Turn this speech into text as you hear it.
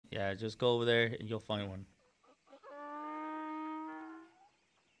Yeah, just go over there and you'll find one.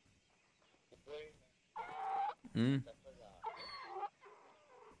 Hmm?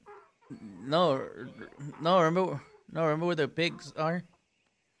 No, no. Remember where the pigs are?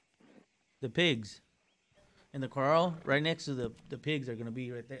 The pigs in the corral, right next to the pigs, are gonna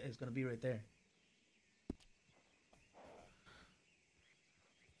be right there. It's gonna be right there.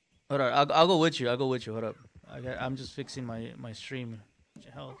 Hold on, I'll go with you. I'll go with you. Hold up. I'm just fixing my stream.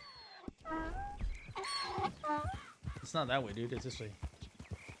 Hell, it's not that way, dude. It's this way.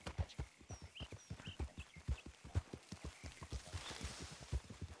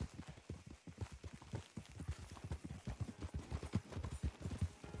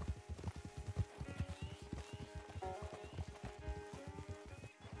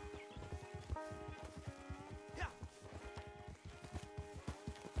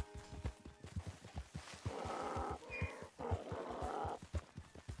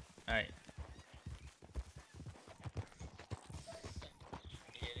 All right.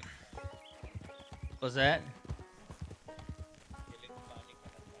 What's that?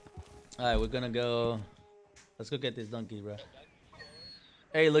 All right, we're gonna go. Let's go get this donkey, bro.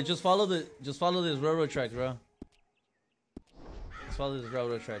 Hey, look, just follow this railroad tracks, bro. Just follow this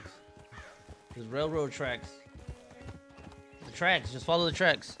railroad tracks. This railroad tracks. The tracks. Just follow the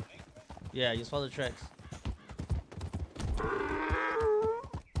tracks. Yeah, just follow the tracks.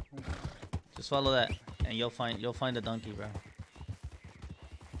 Just follow that, and you'll find the donkey, bro.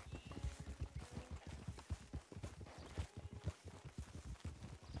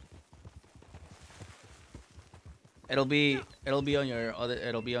 It'll be on your other.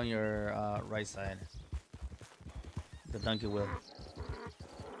 It'll be on your right side. The donkey will.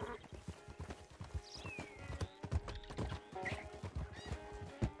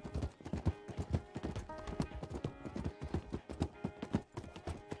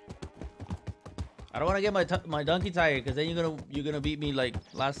 I don't want to get my donkey tired, because then you're gonna beat me like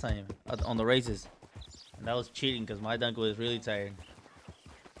last time on the races, and that was cheating because my donkey was really tired.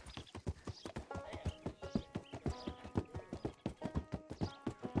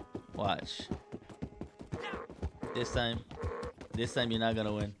 Watch. This time, you're not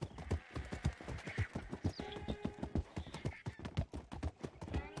gonna win.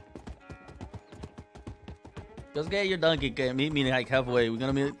 Just get your donkey. Meet me like halfway. We're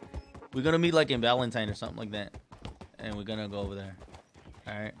gonna meet like in Valentine or something like that, and we're gonna go over there.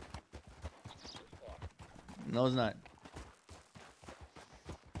 All right. No, it's not.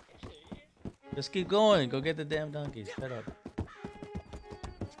 Just keep going. Go get the damn donkey. Shut up.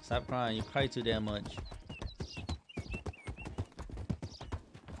 Stop crying. You cry too damn much.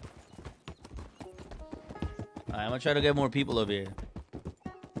 Alright, I'm gonna try to get more people over here.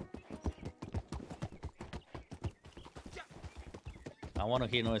 I want to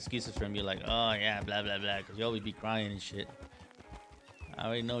hear no excuses from you like, oh yeah, blah blah blah, because you always be crying and shit. I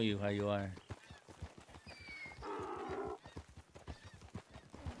already know you, how you are.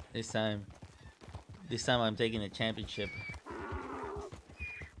 This time I'm taking a championship.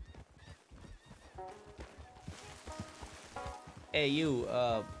 Hey you,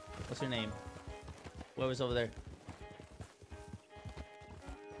 what's your name? Whoever's over there.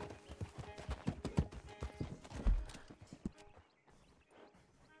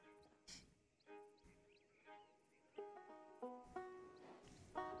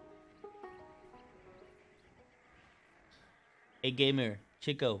 Hey gamer,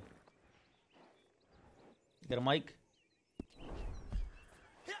 Chico. You got a mic?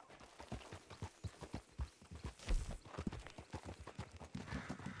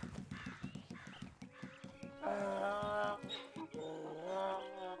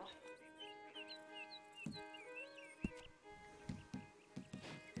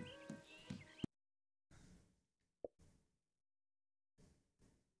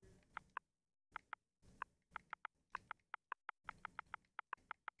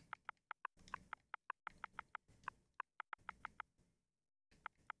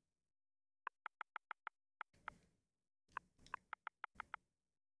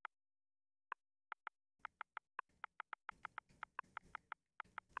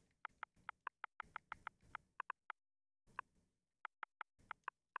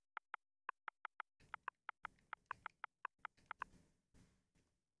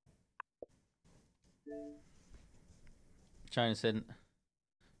 Trying to send,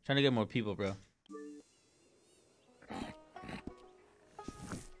 trying to get more people, bro.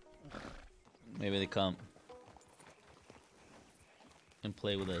 Maybe they come and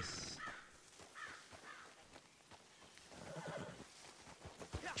play with us.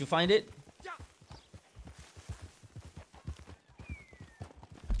 Did you find it?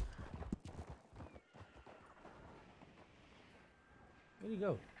 Where'd he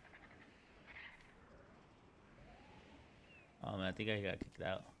go? Oh man, I think I got kicked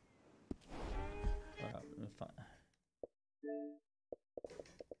out. Hold up, let me find.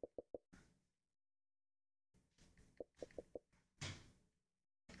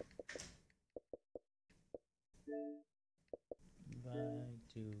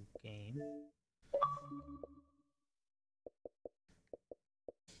 Invite to game.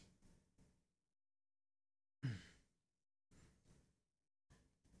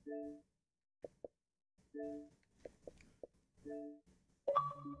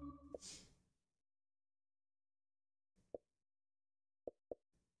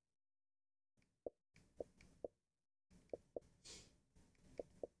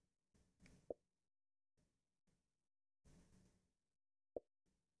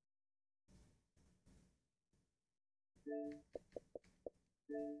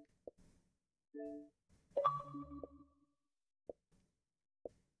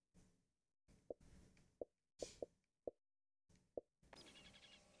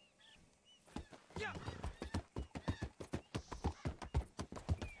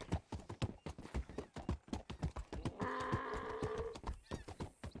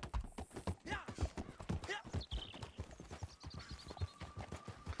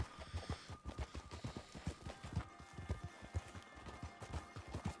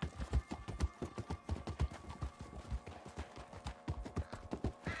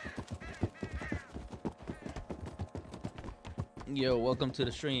 Yo, welcome to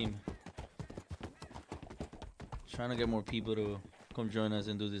the stream. Trying to get more people to come join us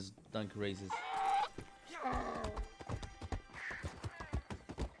and do these dunk races.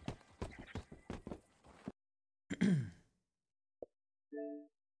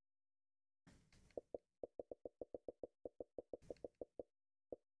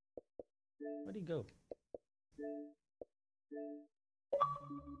 Where'd he go?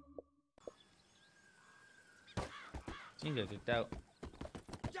 He got kicked out.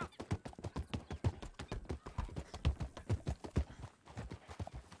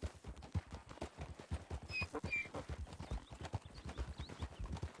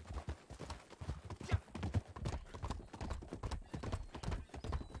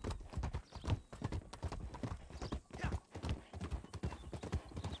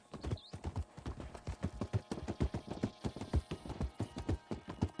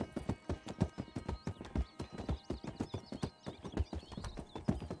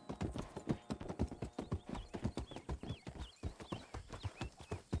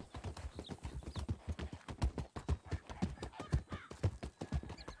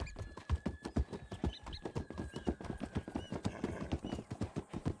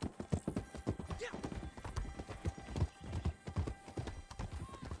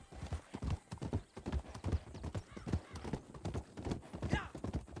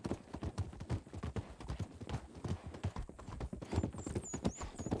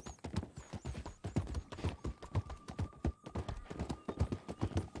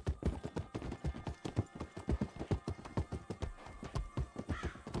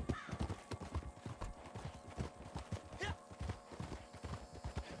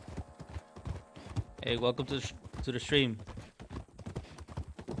 Hey, welcome to the stream.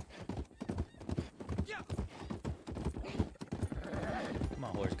 Come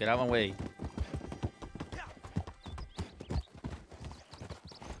on, horse, get out of my way.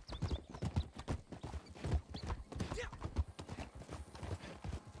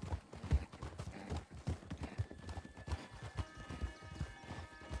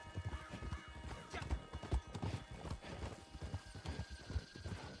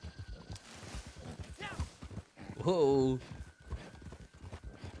 Whoa.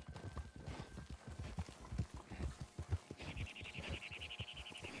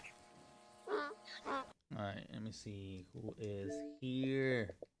 Alright, let me see who is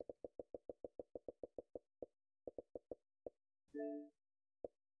here.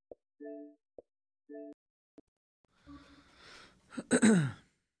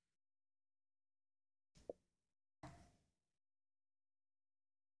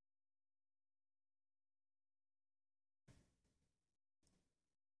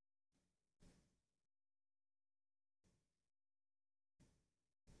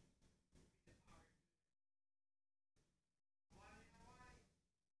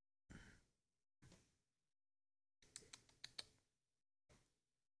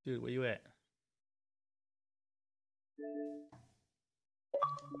 Dude, where you at?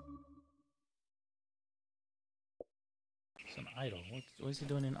 It's an idol. What is he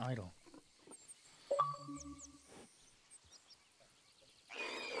doing in idol?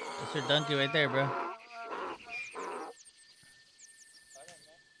 That's your donkey right there, bro.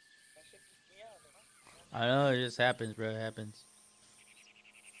 I know it just happens, bro. It happens.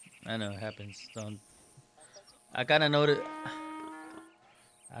 I know it happens. Don't. I kind of noticed.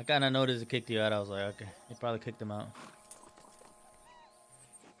 I kind of noticed it kicked you out. I was like, okay, you probably kicked him out.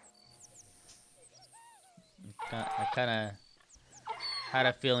 I kind of had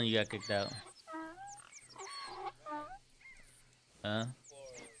a feeling you got kicked out. Huh?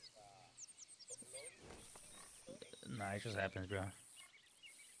 Nah, it just happens, bro.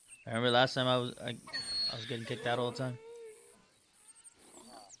 I remember last time I was getting kicked out all the time.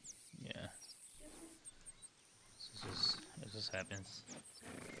 Yeah. It just happens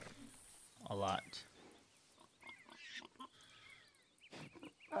a lot.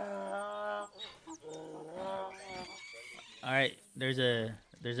 All right, there's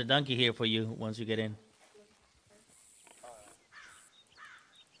a donkey here for you once you get in.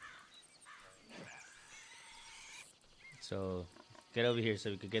 So get over here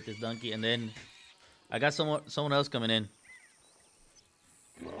so we could get this donkey, and then I got someone else coming in.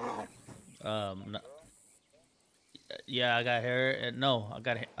 No, yeah, I got her. No, I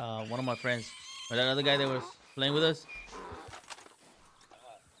got one of my friends. Or that other guy that was playing with us.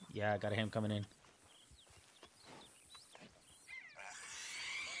 Yeah, I got him coming in.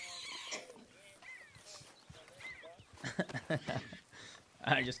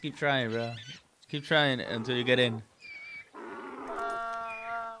 Alright, just keep trying, bro. Just keep trying until you get in.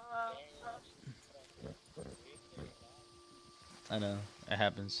 I know, it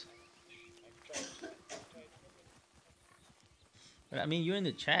happens. But I mean, you're in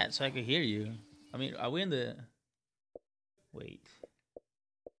the chat, so I could hear you. I mean, are we in the... Wait.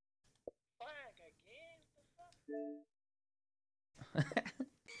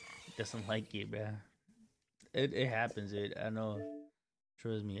 Doesn't like it, bro. It happens, dude. I know.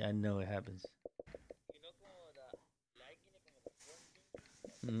 Trust me, I know it happens.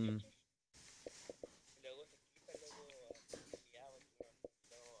 Mm.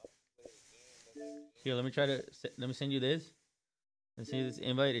 Here, let me send you this. Let me send you this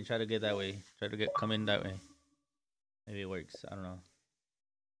invite and try to get that way. Try to come in that way. Maybe it works. I don't know.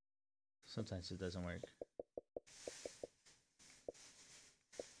 Sometimes it doesn't work.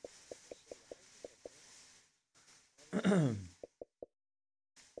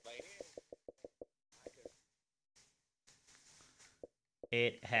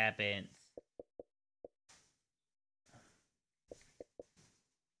 It happens.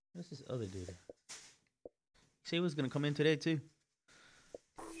 What's this other dude? He was gonna come in today too.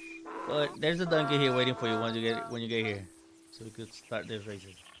 But there's a donkey here waiting for you when you get here, so we could start this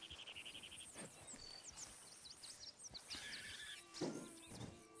races.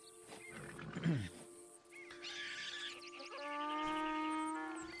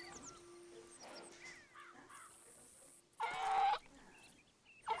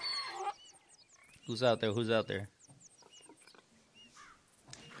 Who's out there? Who's out there?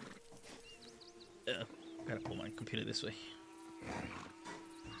 Gotta pull my computer this way.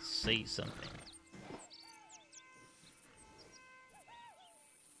 Say something.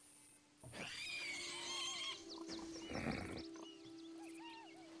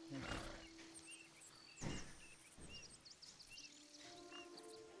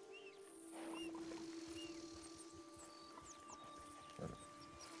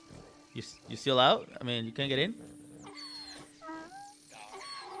 You still out? I mean, you can't get in?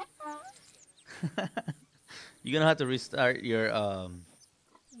 You're gonna have to restart your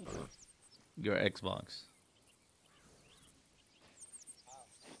Xbox.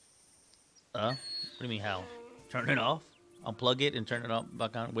 What do you mean how? Turn it off? Unplug it and turn it on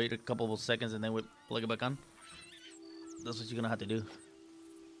back on. Wait a couple of seconds and then plug it back on. That's what you're gonna have to do.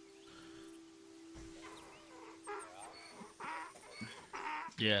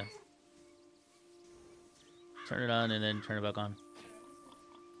 Yeah. Turn it on and then turn it back on.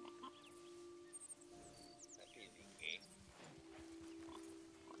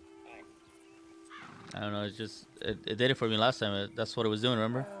 I don't know. It's just it did it for me last time. That's what it was doing.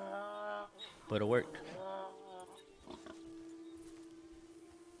 Remember? But it worked.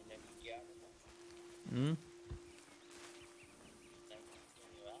 Hmm.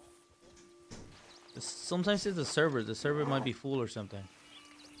 Sometimes it's the server. The server might be full or something.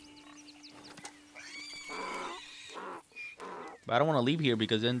 But I don't want to leave here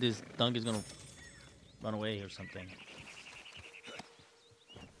because then this dunk is gonna run away or something.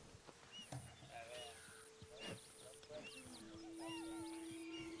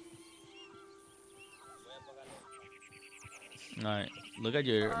 Alright, look at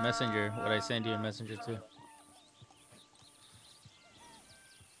your messenger, what I sent you in messenger too.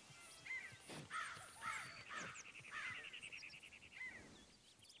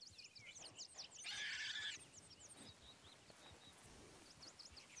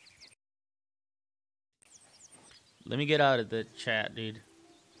 Let me get out of the chat, dude.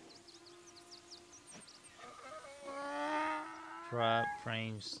 Drop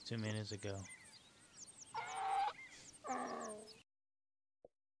frames 2 minutes ago.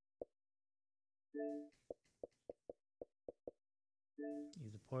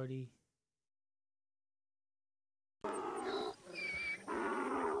 Use the party.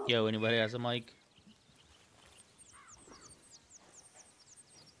 Yo, anybody has a mic?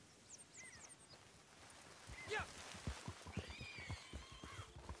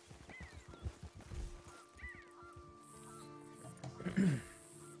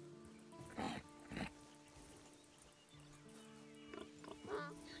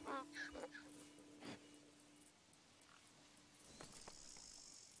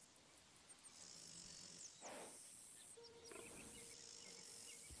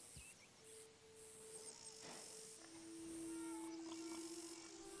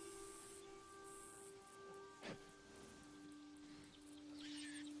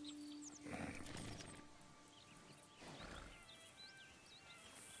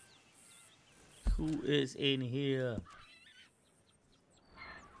 Who is in here?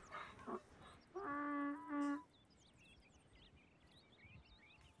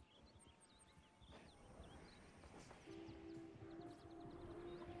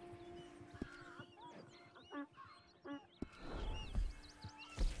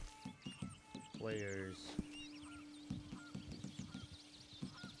 Players.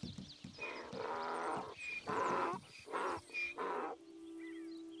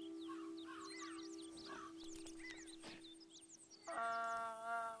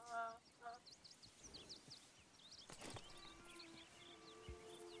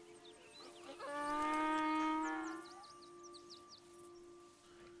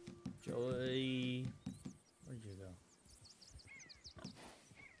 Joy. Where'd you go?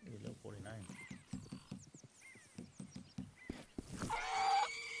 You level 49.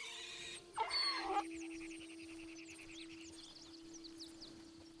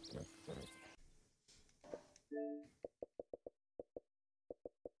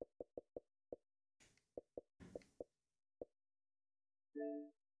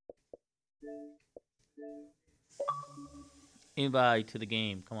 Invite to the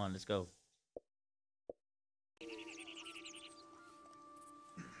game. Come on, let's go.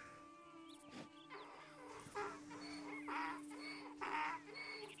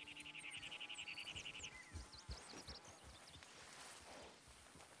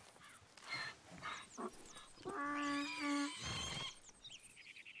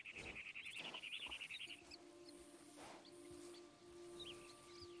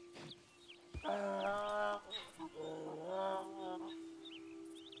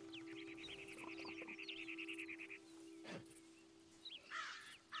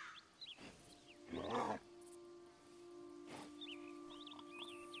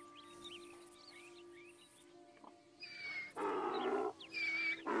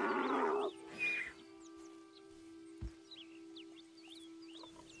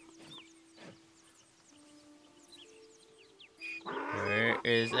 Where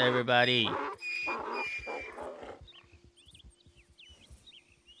is everybody?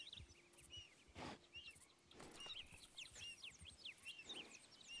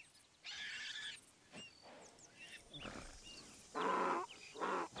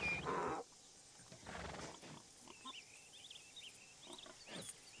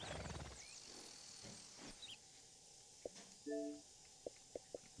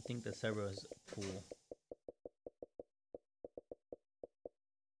 I think the server is full.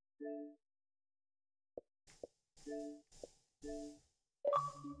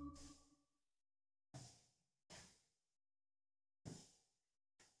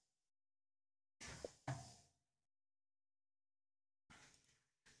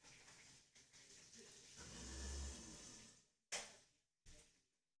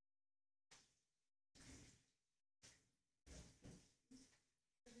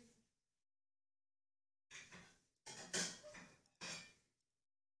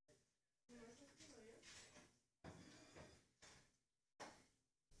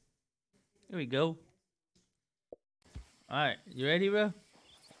 Here we go. Alright, you ready, bro?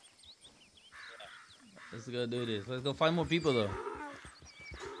 Let's go do this. Let's go find more people, though.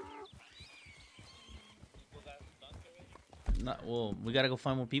 Not well. We gotta go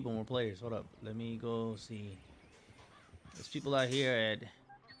find more people, more players. Hold up. Let me go see. There's people out here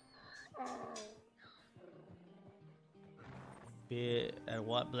at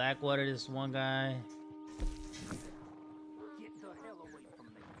what Blackwater. This one guy.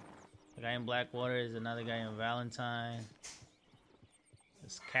 The guy in Blackwater is another guy in Valentine.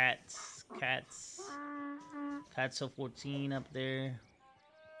 There's cats. Catso 14 up there.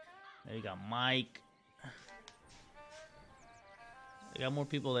 There you got Mike. We got more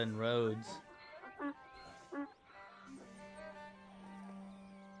people than Rhodes.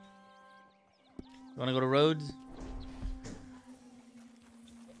 You wanna go to Rhodes?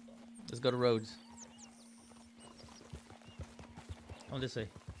 Let's go to Rhodes. Come this way.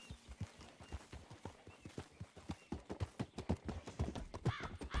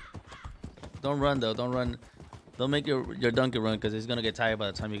 Don't run though. Don't run. Don't make your donkey run because it's gonna get tired by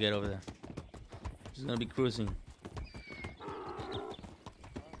the time you get over there. Just gonna be cruising.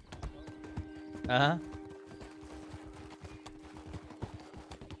 Uh-huh.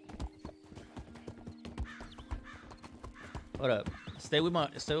 Hold up. Stay with my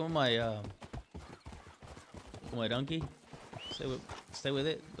donkey. Stay with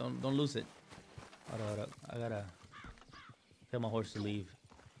it. Don't lose it. Hold up. I gotta tell my horse to leave.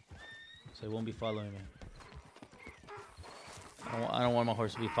 So he won't be following me. I don't want my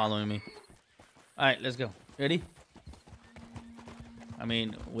horse to be following me. Alright, let's go. Ready? I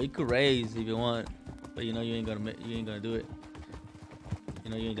mean, we could raise if you want, but you know you ain't gonna do it. You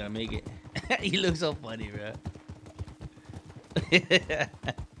know you ain't gonna make it. You look so funny, bro.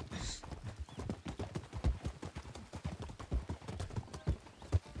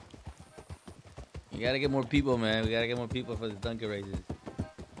 You gotta get more people, man. We gotta get more people for the donkey races.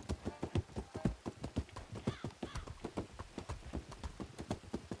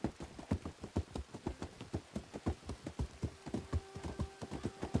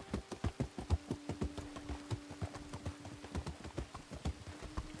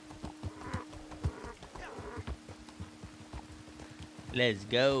 Let's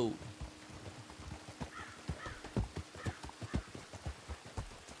go.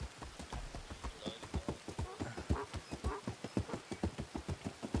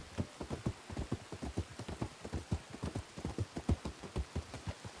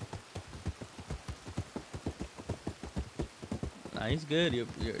 Nah, he's good.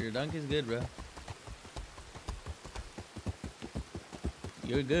 Your donkey's good, bro.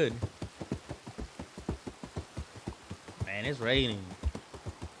 You're good. Man, it's raining.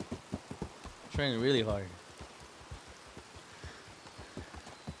 It's raining really hard.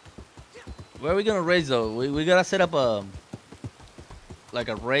 Where are we gonna race though? We gotta set up a like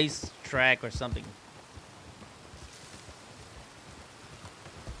a race track or something.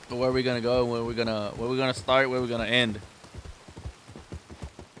 Where are we gonna go? Where we gonna start? Where we gonna end?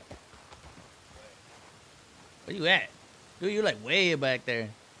 Where you at? Dude, you're like way back there.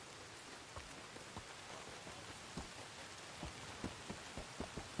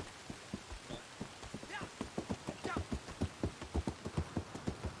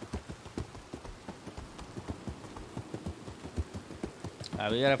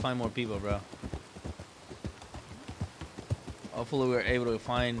 Alright, we gotta find more people, bro. Hopefully we're able to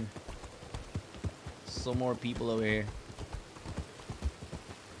find some more people over here.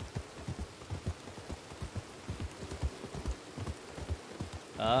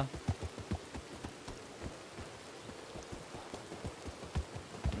 Huh?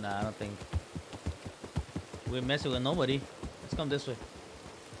 Nah, I don't think. We're messing with nobody. Let's come this way.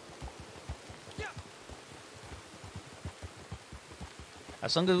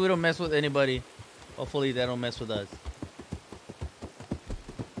 As long as we don't mess with anybody, hopefully they don't mess with us.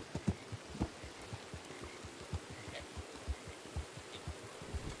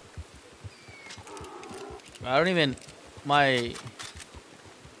 I don't even... My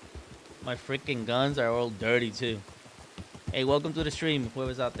freaking guns are all dirty too. Hey, welcome to the stream,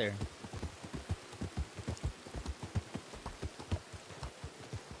 whoever's out there.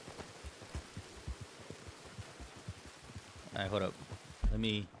 Alright, hold up.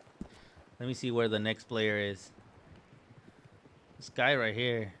 Let me see where the next player is. This guy right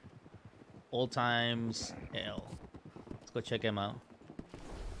here. Old Times L. Let's go check him out.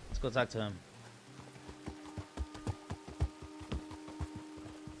 Let's go talk to him.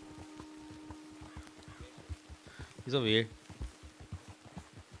 He's over here.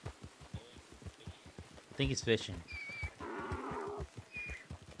 I think he's fishing.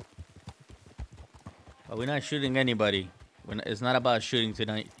 But we're not shooting anybody. It's not about shooting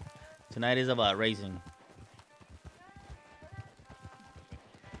tonight. Tonight is about racing.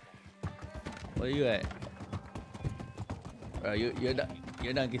 Where you at? Bro,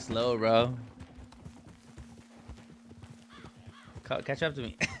 you're donkey slow, bro. Catch up to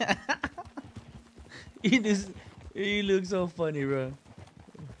me. You look so funny, bro.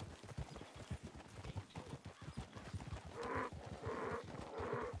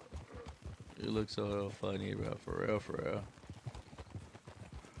 You look so funny, bro. For real, for real.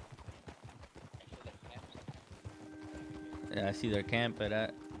 Yeah, I see their camp, but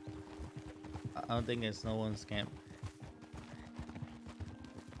I don't think it's no one's camp.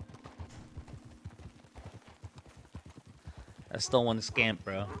 That's still one scamp,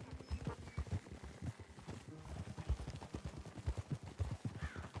 bro.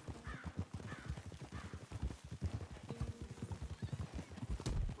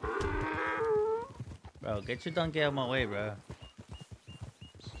 Bro, get your donkey out of my way, bro.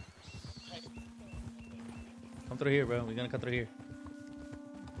 Come through here, bro. We're gonna come through here.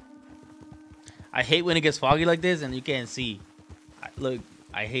 I hate when it gets foggy like this and you can't see. Look,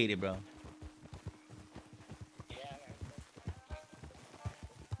 I hate it, bro.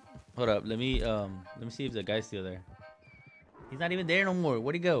 Hold up, let me see if the guy's still there. He's not even there no more.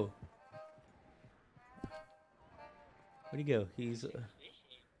 Where'd he go? Where'd he go? He's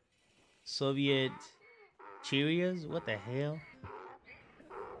Soviet Cheerios? What the hell?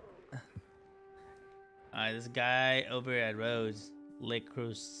 Alright, this guy over at Rose, Lake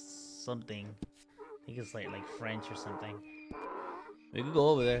Cruz something. I think it's like French or something. We could go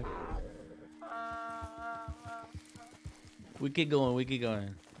over there. We keep going, we keep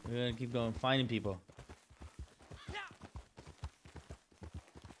going. We're gonna keep going, finding people.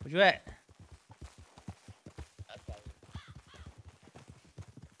 Where you at?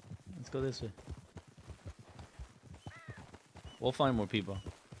 Let's go this way. We'll find more people.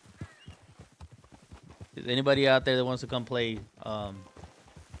 Is anybody out there that wants to come play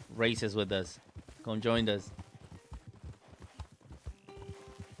races with us? Come join us.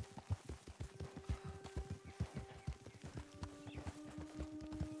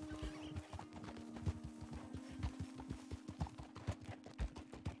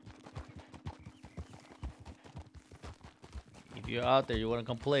 If you're out there, you want to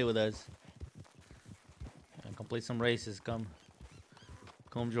come play with us and come play some races, come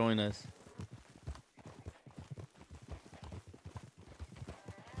join us.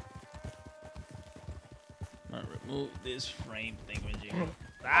 I'm gonna remove this frame thingamajig.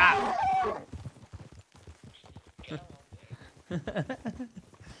 Stop!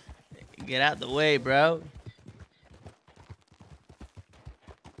 Get out the way, bro.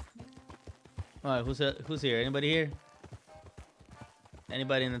 Alright, who's here? Anybody here?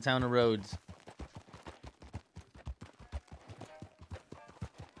 Anybody in the town of Rhodes?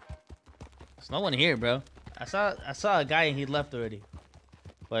 There's no one here, bro. I saw a guy and he left already.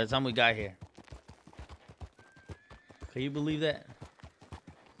 By the time we got here. Can you believe that?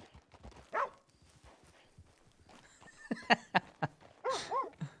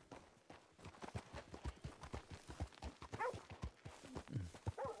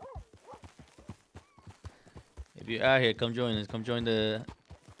 If you're out here, come join us. Come join the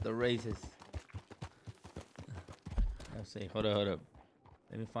races. Let's see. Hold up.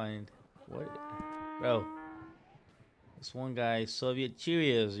 Let me find what, bro. This one guy, Soviet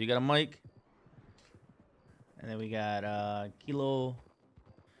Cheerios. You got a mic? And then we got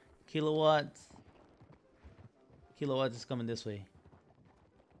kilowatts. Kilowatts is coming this way.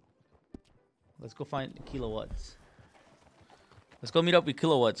 Let's go find kilowatts. Let's go meet up with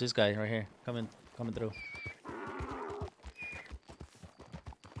kilowatts. This guy right here, coming through.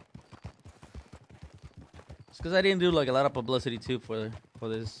 It's because I didn't do like a lot of publicity too for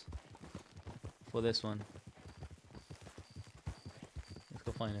this one. Let's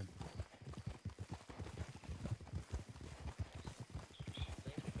go find him.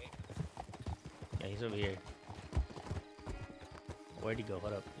 Yeah, he's over here. Where'd he go?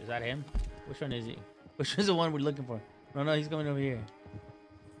 Hold up. Is that him? Which one is he? Which is the one we're looking for? No, he's coming over here.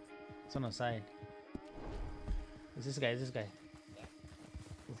 It's on the side. It's this guy, This guy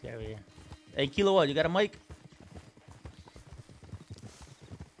over here. Hey, Kilowatt, you got a mic?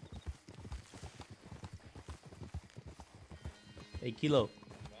 Hey, Kilo,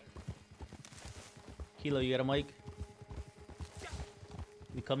 you got a mic?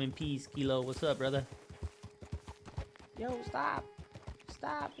 We come in peace, Kilo. What's up, brother? Yo, stop.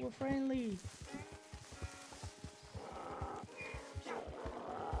 Stop. We're friendly.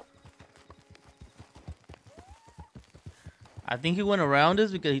 I think he went around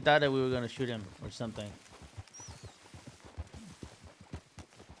us because he thought that we were going to shoot him or something.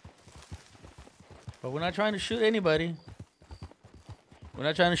 But we're not trying to shoot anybody. We're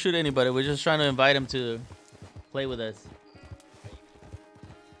not trying to shoot anybody. We're just trying to invite him to play with us.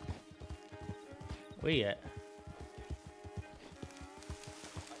 Where you at?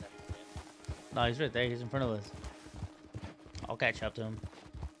 No, he's right there. He's in front of us. I'll catch up to him.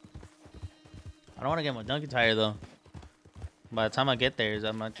 I don't want to get my donkey tired though. By the time I get there,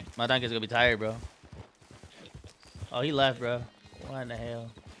 my donkey's gonna be tired, bro. Oh, he left, bro. What in the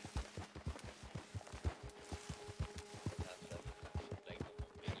hell?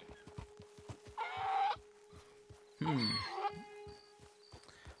 Hmm.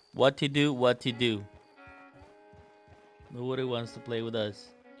 What to do? What to do? Nobody wants to play with us.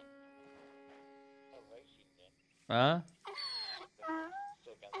 Huh?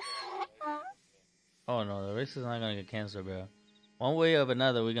 Oh no, the race is not gonna get canceled, bro. One way or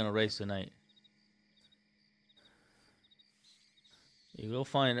another, we're gonna race tonight. You we'll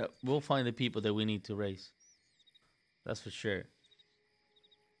find the people that we need to race. That's for sure.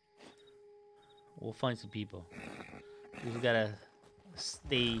 We'll find some people. We just gotta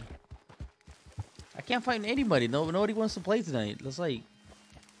stay. I can't find anybody. Nobody wants to play tonight. It's like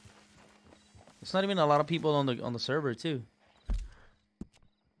it's not even a lot of people on the server too.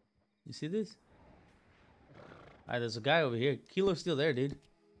 You see this? Alright, there's a guy over here. Kilo's still there, dude.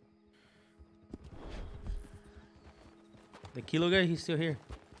 The Kilo guy, he's still here.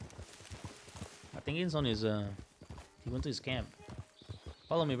 I think he's on his he went to his camp.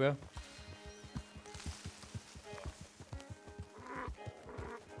 Follow me, bro.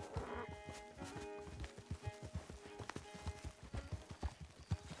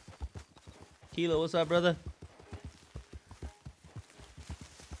 Kilo, what's up, brother?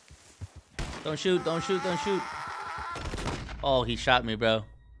 Don't shoot, don't shoot, don't shoot. Oh, he shot me, bro.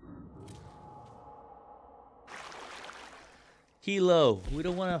 Kilo, we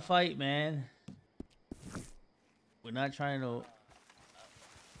don't want to fight, man. We're not trying to...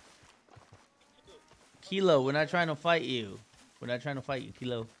 Kilo, we're not trying to fight you. We're not trying to fight you,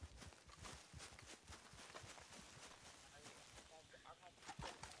 Kilo.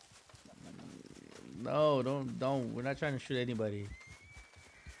 No, don't. We're not trying to shoot anybody.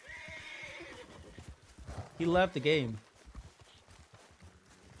 He left the game.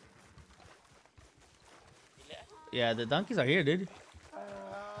 Yeah, the donkeys are here, dude.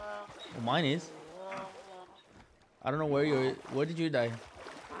 Well, mine is. I don't know where you're. Where did you die?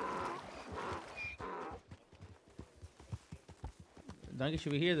 The donkey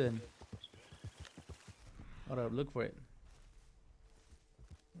should be here then. Hold up, look for it.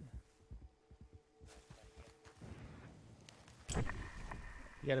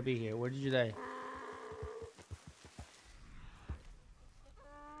 You gotta be here. Where did you die?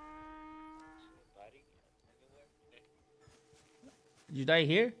 Did you die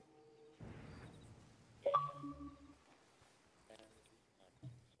here?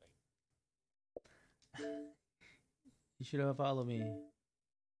 You should have followed me.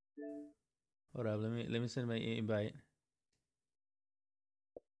 Hold up, let me send my invite.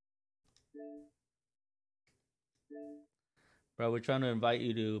 Bro, we're trying to invite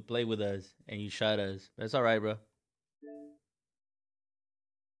you to play with us and you shot us. That's alright, bro.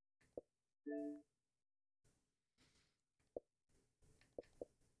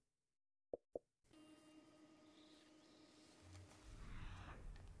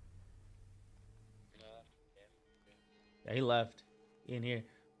 Yeah, he left. In here.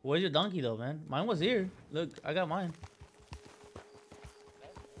 Where's your donkey though, man? Mine was here. Look, I got mine.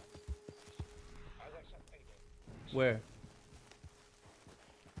 Where?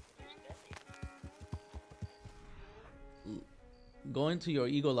 Go into your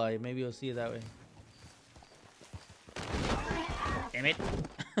eagle eye. Maybe you'll see it that way. Damn it.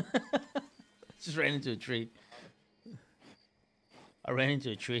 Just ran into a tree. I ran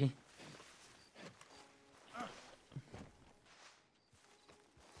into a tree.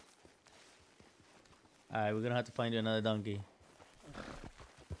 Alright, we're gonna have to find you another donkey.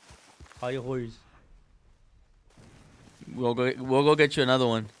 Call your horse. We'll go get you another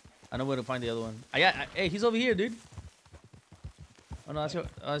one. I know where to find the other one. Hey, he's over here, dude. Oh no, that's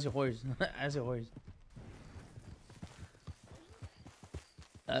your horse. That's your horse.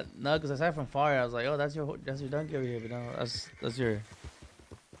 No, because I saw it from far. I was like, oh, that's your donkey over here. But no, that's your.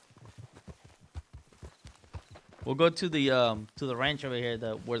 We'll go to the ranch over here,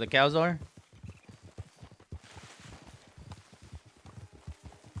 where the cows are.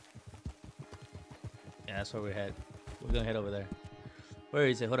 Yeah, that's where we're headed. We're gonna head over there. Where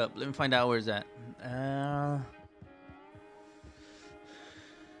is it? Hold up. Let me find out where it's at.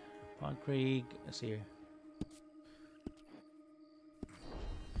 Pond Creek. Let's see here.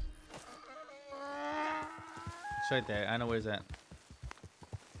 It's right there. I know where it's at.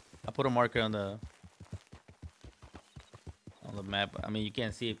 I put a marker on the map. I mean, you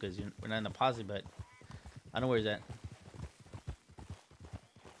can't see it because we're not in the posse, but I know where it's at.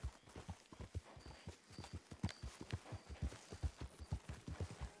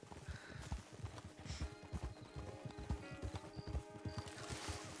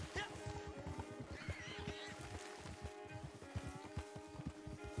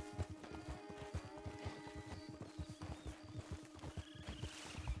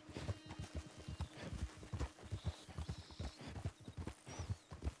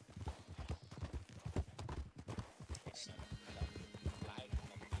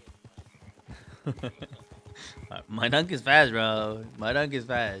 My dunk is fast, bro. My dunk is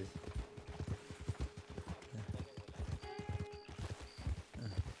fast.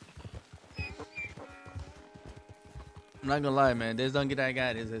 I'm not gonna lie, man. This donkey that I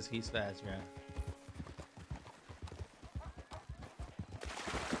got is he's fast, man.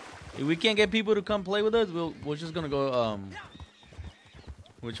 If we can't get people to come play with us, we're just gonna go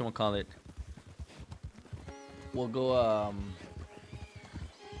which one call it? We'll go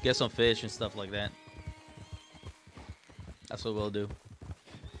get some fish and stuff like that. That's what we'll do.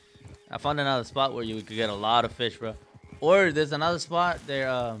 I found another spot where you could get a lot of fish, bro. Or there's another spot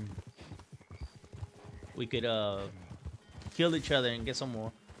there we could kill each other and get some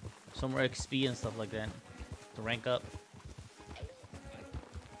more XP and stuff like that to rank up.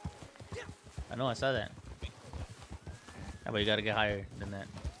 I know, I saw that. Yeah, but you gotta get higher than that.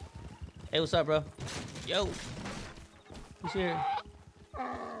 Hey, what's up, bro? Yo, who's here?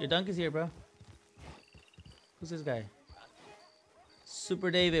 Your dunk is here, bro. Who's this guy?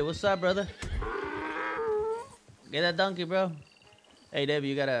 Super David, what's up, brother? Get that donkey, bro. Hey, David,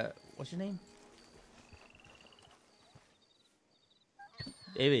 you gotta. What's your name?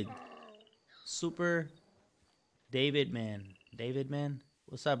 David. Super David, man. David, man.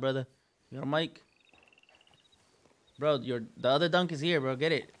 What's up, brother? You got a mic? Bro, the other dunk is here, bro.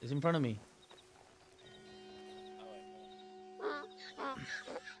 Get it. It's in front of me.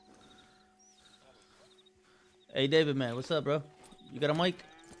 Hey, David, man. What's up, bro? You got a mic?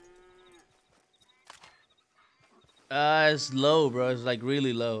 It's low, bro. It's like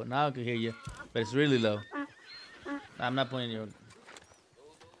really low. Now I can hear you, but it's really low. I'm not playing your.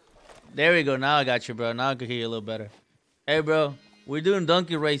 There we go. Now I got you, bro. Now I can hear you a little better. Hey, bro. We're doing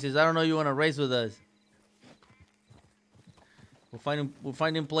donkey races. I don't know if you want to race with us. We're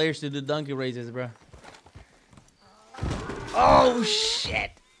finding players to do donkey races, bro. Oh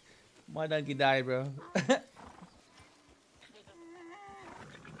shit! My donkey died, bro.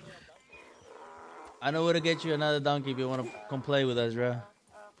 I know where to get you another donkey if you want to come play with us, bro.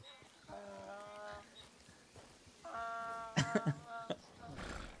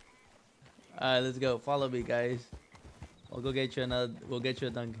 Alright, let's go. Follow me, guys. I'll go get you another. We'll get you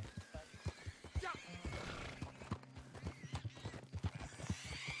a donkey.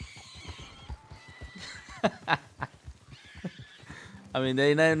 I mean, there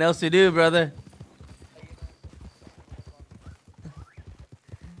ain't nothing else to do, brother.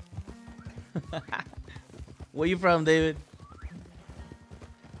 Where you from, David?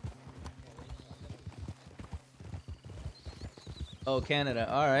 Oh, Canada.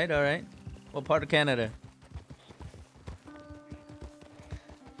 All right, all right. What part of Canada?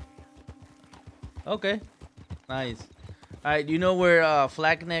 Okay, nice. All right, you know where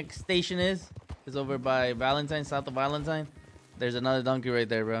Flag Neck Station is? It's over by Valentine, south of Valentine. There's another donkey right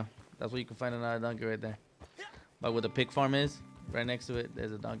there, bro. That's where you can find another donkey right there. Like where the pig farm is, right next to it,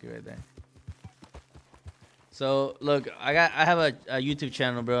 there's a donkey right there. So look, I have a YouTube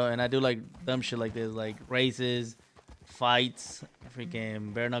channel, bro, and I do like dumb shit like this, like races, fights,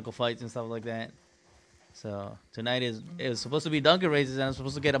 freaking bare knuckle fights and stuff like that. So tonight it was supposed to be donkey races, and I'm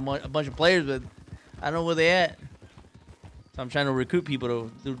supposed to get a bunch of players, but I don't know where they at. So I'm trying to recruit people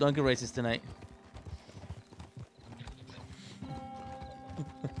to do donkey races tonight.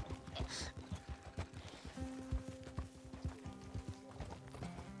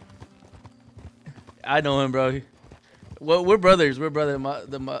 I know him, bro. Well, we're brothers. We're brothers.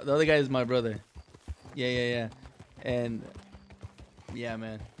 The other guy is my brother. Yeah. And yeah,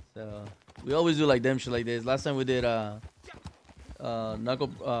 man. So we always do like them shit like this. Last time we did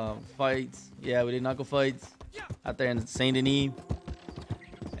knuckle fights. Yeah, we did knuckle fights out there in Saint Denis.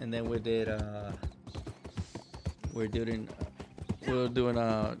 And then we did we were doing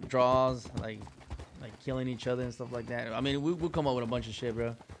draws, like killing each other and stuff like that. I mean, we'll come up with a bunch of shit,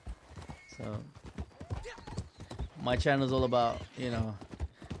 bro. So my channel is all about, you know,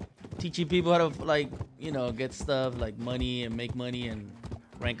 teaching people how to, like, you know, get stuff like money and make money and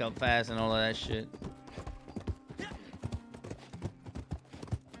rank up fast and all of that shit.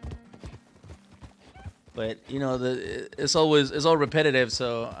 But you know, it's all repetitive.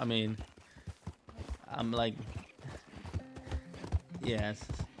 So I mean, I'm like, yeah,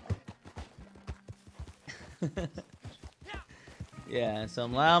 yeah. So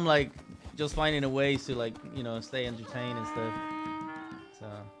I'm like just finding a ways to, like, you know, stay entertained and stuff. So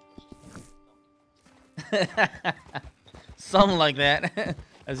something like that,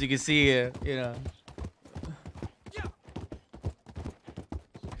 as you can see here, you know.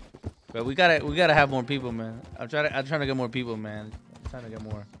 But we gotta have more people, man. I'm trying to get more people, man. I'm trying to get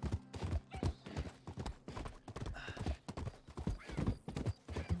more.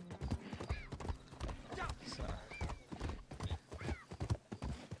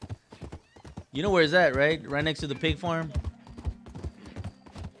 You know where is that, right? Right next to the pig farm.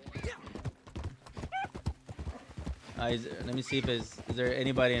 Let me see if is there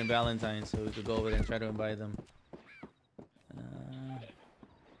anybody in Valentine so we could go over there and try to invite them.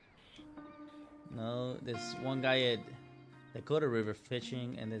 No, there's one guy at Dakota River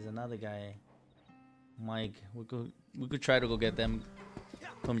fishing, and there's another guy, Mike. We could try to go get them.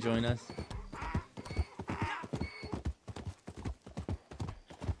 Come join us.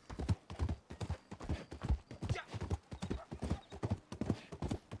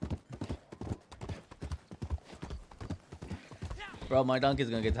 Bro, my donkey's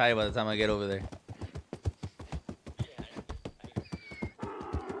gonna get tired by the time I get over there.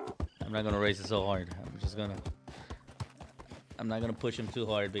 I'm not gonna race it so hard. I'm not gonna push him too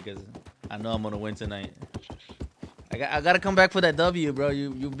hard because I know I'm gonna win tonight. I gotta come back for that W, bro.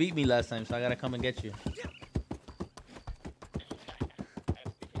 You beat me last time, so I gotta come and get you.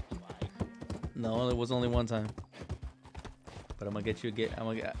 No, it was only one time. But I'm gonna get you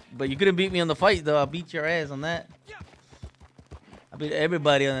but you couldn't beat me on the fight though. I'll beat your ass on that. I beat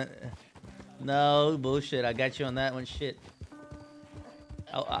everybody on it. No bullshit. I got you on that one. Shit.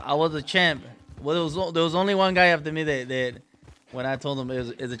 I was a champ. Well, there was only one guy after me that when I told him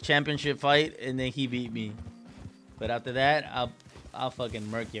it was a championship fight, and then he beat me. But after that, I'll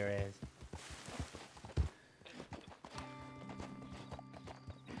fucking murk your ass.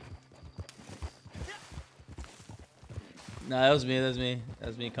 No, that was me. That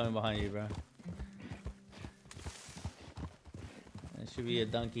was me coming behind you, bro. There should be a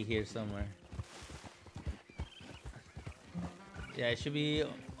donkey here somewhere. Yeah, it should be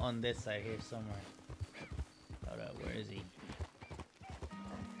on this side here somewhere. Hold up, where is he?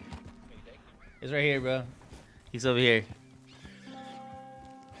 He's right here, bro. He's over here.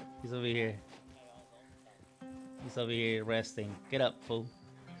 He's over here. He's over here resting. Get up, fool.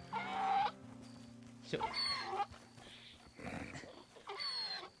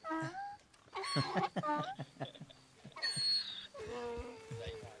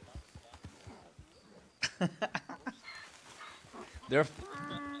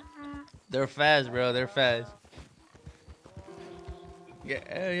 They're fast, bro. They're fast. Yeah,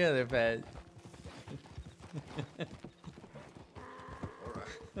 hell yeah, they're fast.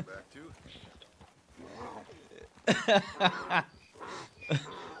 Alright, back to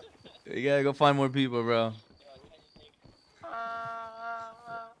You gotta go find more people, bro.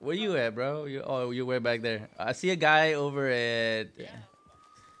 Where you at, bro? You're way back there. I see a guy over at...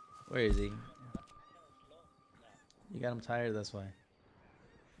 Where is he? You got him tired, that's why.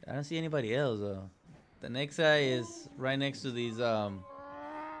 I don't see anybody else, though. The next guy is right next to these,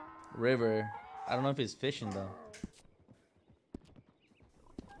 river. I don't know if he's fishing, though.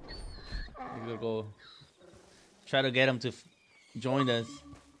 We're gonna go try to get him to join us.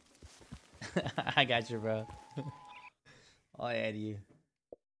 I got you, bro. I'll add you.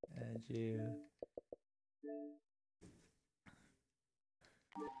 Add you.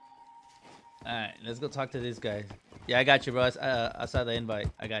 Alright, let's go talk to this guy. Yeah, I got you, bro. I saw the invite.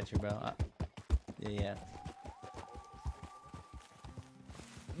 I got you, bro. Yeah.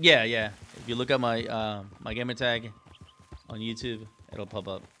 Yeah. If you look at my my gamer tag on YouTube, it'll pop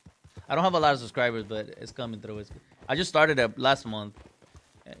up. I don't have a lot of subscribers, but it's coming through. I just started it last month,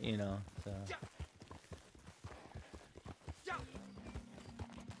 you know. So.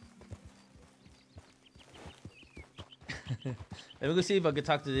 Let me go see if I can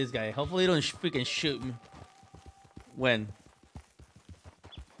talk to this guy. Hopefully, he don't freaking shoot me. When?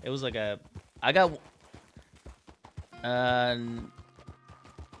 It was like a... I got... No.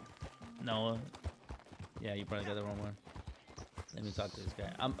 Yeah, you probably got the wrong one. Let me talk to this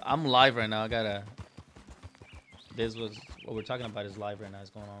guy. I'm live right now. I gotta... This was... What we're talking about is live right now.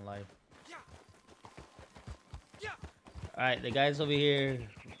 It's going on live. Alright, the guy's over here.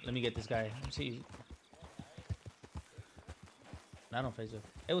 Let me get this guy. Let's see. Not on Facebook.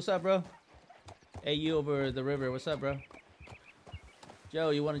 Hey, what's up, bro? Hey, you over the river. What's up, bro? Joe,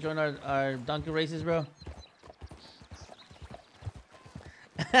 you want to join our donkey races, bro?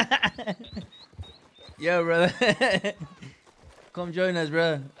 Yo, brother. Come join us,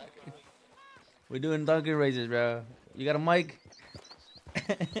 bro. We're doing donkey races, bro. You got a mic?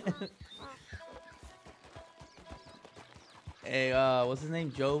 Hey, what's his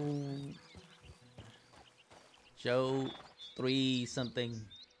name? Joe 3 something.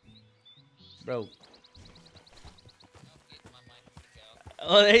 Bro.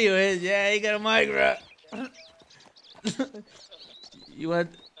 Oh, there you is. Yeah, he got a mic, bro. You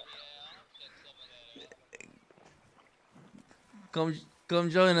want... Come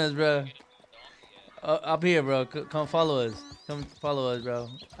join us, bro. Up here, bro. Come follow us. Come follow us,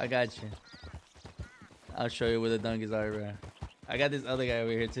 bro. I got you. I'll show you where the donkeys are, bro. I got this other guy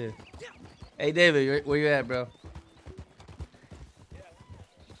over here too. Hey David, where you at, bro?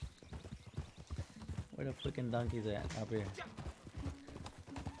 Where the freaking donkeys at? Up here.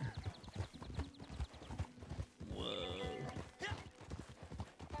 Whoa.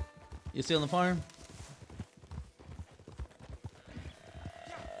 You still on the farm?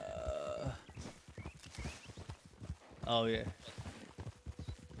 Oh yeah.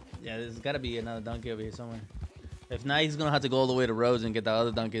 Yeah, there's gotta be another donkey over here somewhere. If not, he's gonna have to go all the way to Rhodes and get the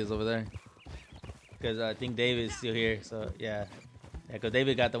other donkeys over there. Because I think David's still here, so yeah. Yeah, because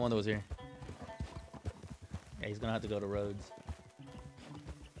David got the one that was here. Yeah, he's gonna have to go to Rhodes.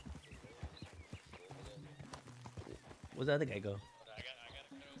 Where's the other guy go?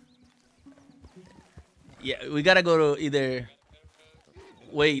 Yeah, we gotta go to either...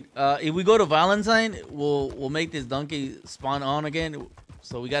 Wait, if we go to Valentine, we'll make this donkey spawn on again.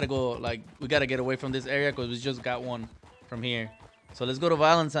 So we gotta go, like, we gotta get away from this area because we just got one from here. So let's go to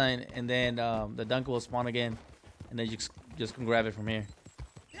Valentine, and then the donkey will spawn again, and then you just can grab it from here.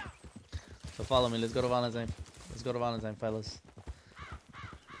 So follow me. Let's go to Valentine. Let's go to Valentine, fellas.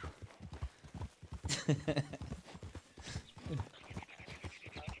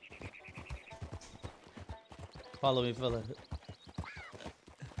 Follow me, fella.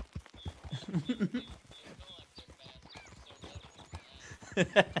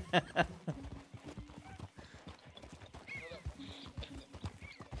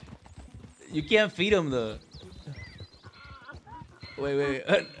 You can't feed him though. Wait.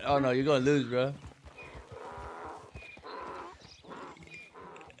 Oh no, you're gonna lose, bro.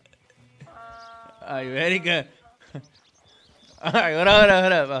 Are you ready? Go. Alright, hold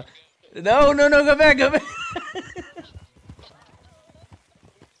up. No, go back.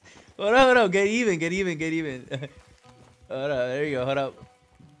 Hold up. Get even. Hold up, there you go, hold up.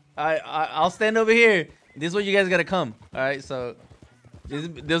 I'll stand over here. This is where you guys gotta come. Alright, so this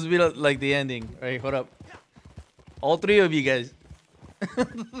will be like the ending. Alright, hold up. All three of you guys.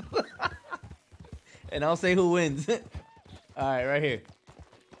 And I'll say who wins. Alright, right here.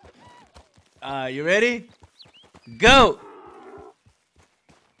 You ready? Go!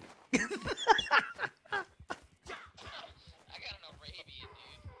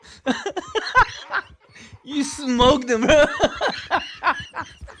 You smoked him, bro.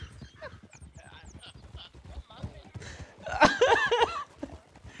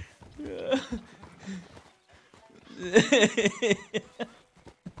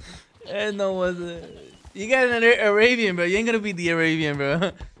 And no was you got an Arabian, bro. You ain't gonna beat the Arabian,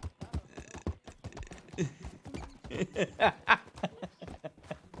 bro.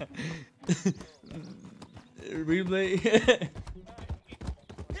 Replay.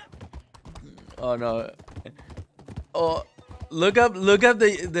 Oh no. Oh, look up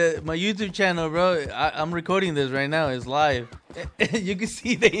the my YouTube channel, bro. I'm recording this right now. It's live. You can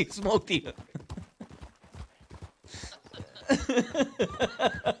see they smoked you.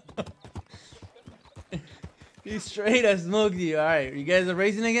 He straight up smoked you. All right, you guys are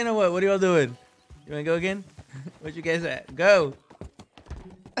racing again or what? What are y'all doing? You wanna go again? What you guys at? Go.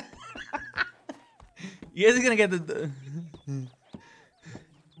 You guys are gonna get the.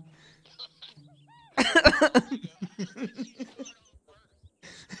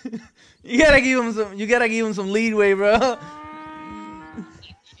 You gotta give him some leadway, bro.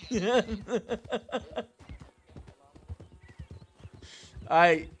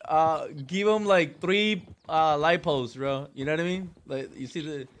 Alright, give him like 3 light posts, bro. You know what I mean? Like, you see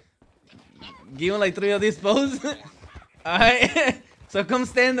the... Give him like 3 of these posts. Alright? So come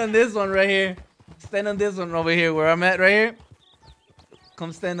stand on this one right here. Stand on this one over here where I'm at right here.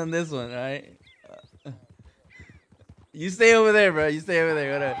 Come stand on this one, alright? You stay over there, bro. You stay over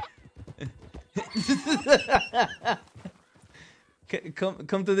there.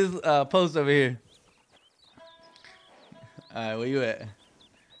 Come to this post over here. Alright, where you at?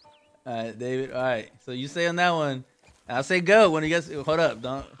 Alright, David. Alright, so you stay on that one. I'll say go when you guys hold up.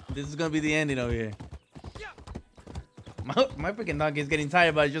 Don't. This is gonna be the ending over here. My freaking donkey is getting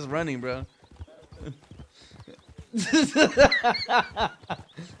tired by just running, bro. He's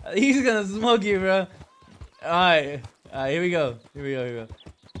gonna smoke you, bro. Alright, here we go.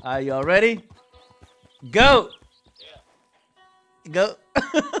 Alright, y'all ready? Go! Go!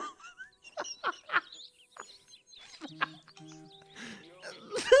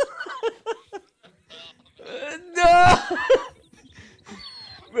 No!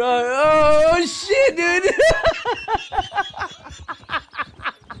 Bro, oh shit, dude!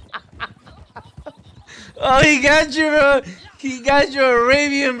 Oh, he got you, bro! He got you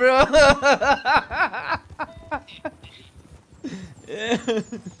Arabian, bro! Yeah.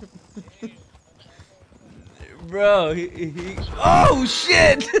 Bro, oh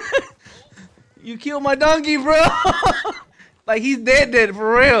shit! You killed my donkey, bro! Like he's dead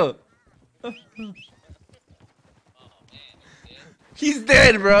for real. He's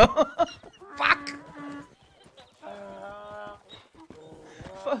dead, bro. Fuck.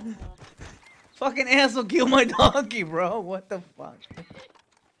 Fucking asshole killed my donkey, bro. What the fuck?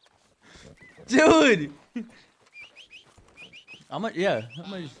 Dude! How much? Yeah, how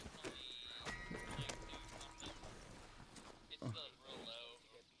much?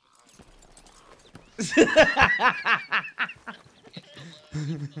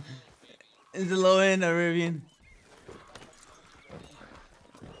 It's the low end of Rivian.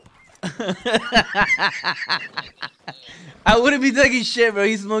 I wouldn't be taking shit, bro.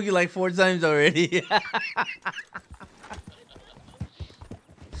 He's smoking like 4 times already.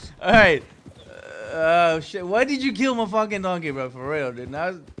 Alright. Oh shit. Why did you kill my fucking donkey, bro? For real, dude.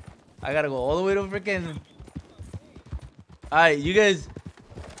 Now I gotta go all the way to freaking. Alright, you guys.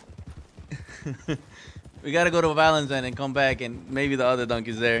 We gotta go to Valentine and come back, and maybe the other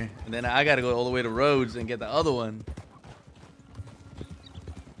donkey's there. And then I gotta go all the way to Rhodes and get the other one.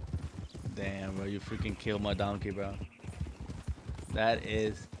 Damn, bro. You freaking killed my donkey, bro. That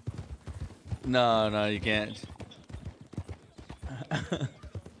is. No, you can't.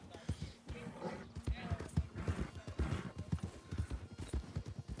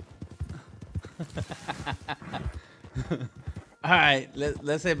 All right,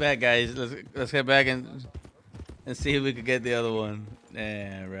 let's head back, guys. Let's head back and see if we could get the other one.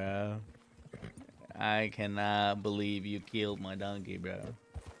 Yeah, bro. I cannot believe you killed my donkey, bro.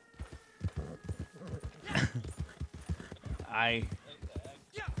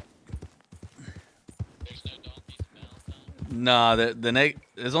 Nah,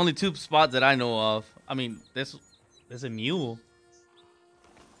 there's only 2 spots that I know of. I mean, there's a mule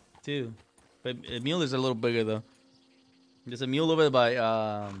too, but a mule is a little bigger though. There's a mule over there by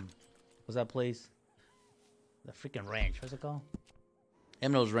what's that place? The freaking ranch. What's it called?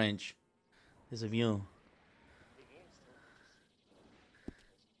 Emerald's Ranch. There's a mule.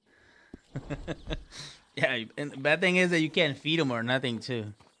 Yeah, and the bad thing is that you can't feed them or nothing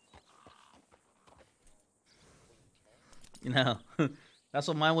too. You know, that's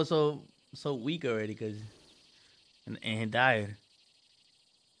what mine was so weak already, and he died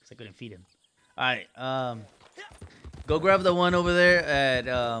because I couldn't feed him. All right, go grab the one over there at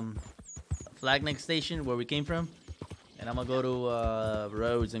Flagneck Station where we came from, and I'm gonna go to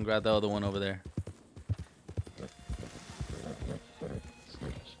Rhodes and grab the other one over there.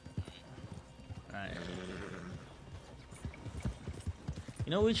 All right.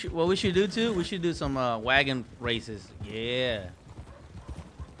 You know what we should do too? We should do some wagon races. Yeah,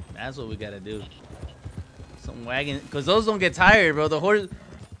 that's what we gotta do. Some wagon, cause those don't get tired, bro. The horse,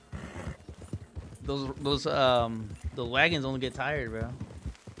 those wagons don't get tired, bro.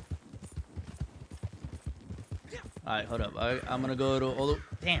 All right, hold up. I'm gonna go to all the.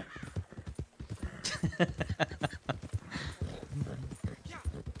 Damn.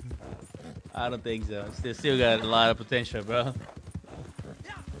 I don't think so. They still got a lot of potential, bro.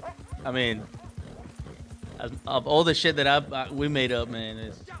 I mean, of all the shit that we made up,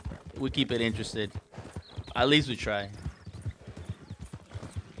 man, we keep it interested. At least we try.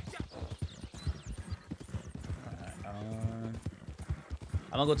 I'm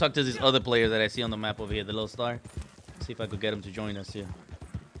gonna go talk to this other player that I see on the map over here, the little star. See if I could get him to join us here.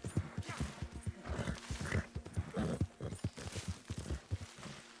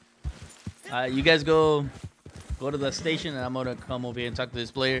 You guys go to the station, and I'm gonna come over here and talk to this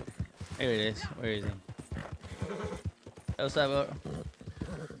player. There it is. Where is he? Hey, what's up, bro?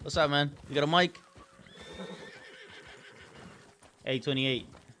 What's up, man? You got a mic? Hey, 28.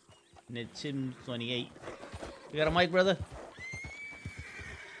 Tim 28. You got a mic, brother?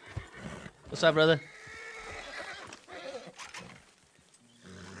 What's up, brother?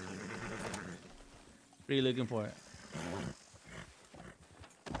 What are you looking for?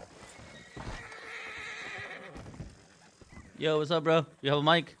 Yo, what's up, bro? You have a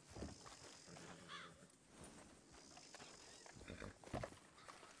mic?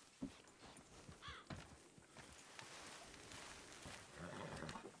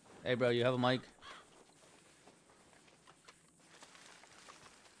 Hey, bro, you have a mic?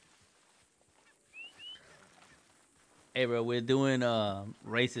 Hey, bro, we're doing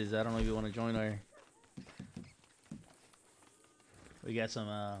races. I don't know if you want to join our. We got some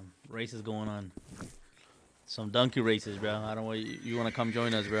races going on. Some donkey races, bro. I don't know. You want to come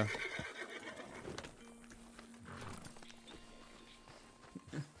join us, bro?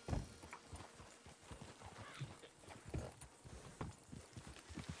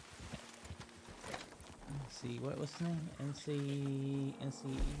 Let's NC, what's his name?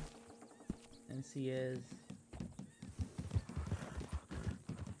 NCS.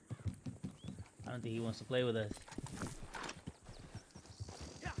 I don't think he wants to play with us.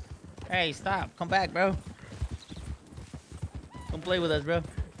 Hey, stop. Come back, bro. Come play with us, bro.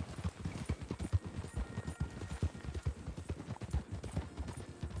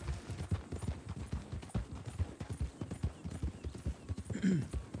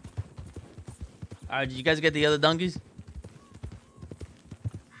 Alright, did you guys get the other donkeys?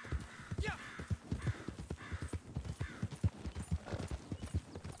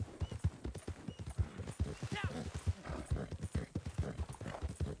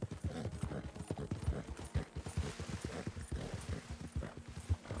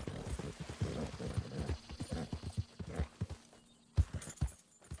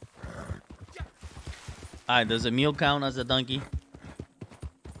 Alright, does a mule count as a donkey?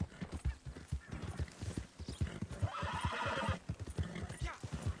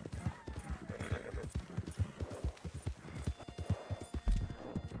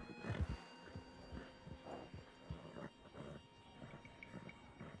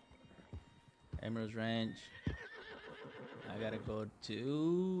 Emerald's Ranch. I gotta go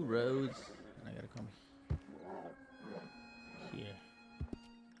to Rhodes, and I gotta come here.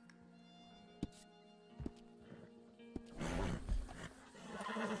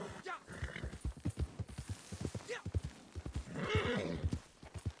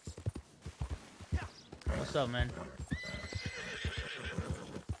 What's up, man?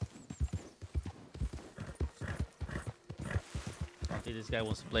 I think this guy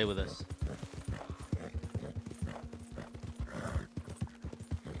wants to play with us.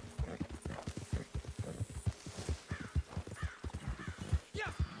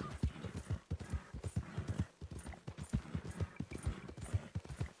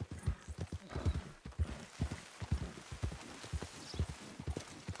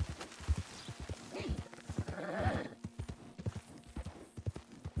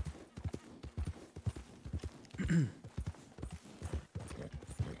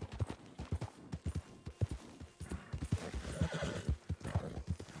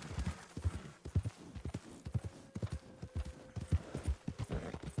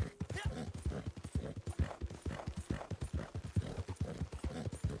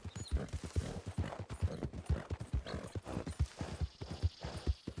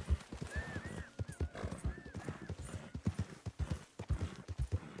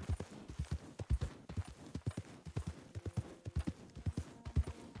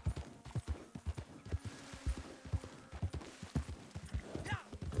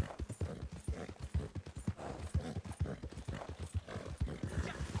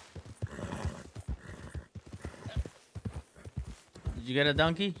 Did you get a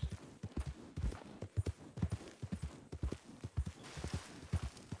donkey?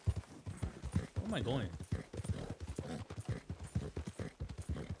 Where am I going?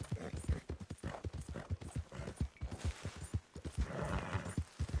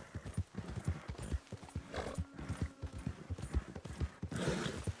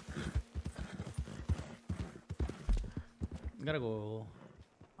 I gotta go.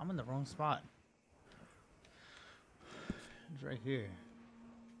 I'm in the wrong spot. It's right here.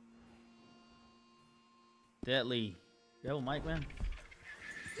 Deadly. You have a mic, man?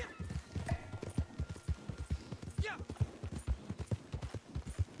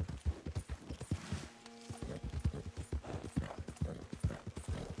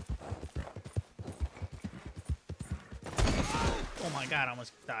 Oh my god, I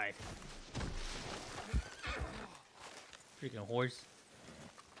almost died. Freaking horse.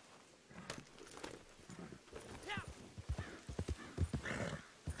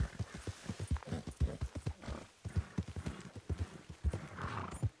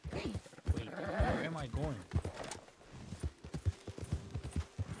 Wait, where am I going?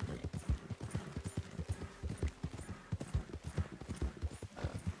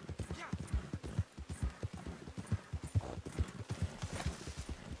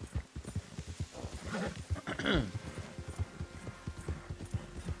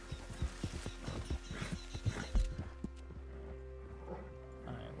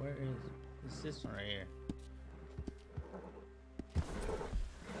 This one right here.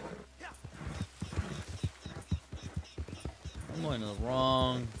 I'm going the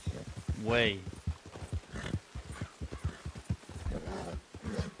wrong way.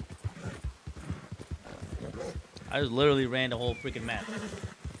 I just literally ran the whole freaking map.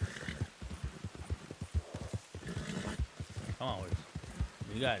 Come on, Wars.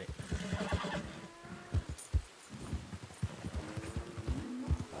 You got it.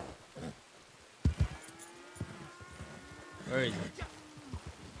 Where is he?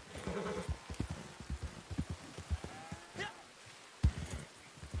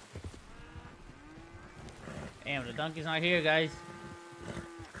 Damn, the donkey's not here, guys.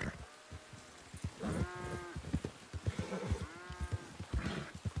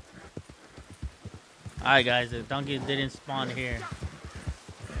 Alright, guys, the donkey didn't spawn here.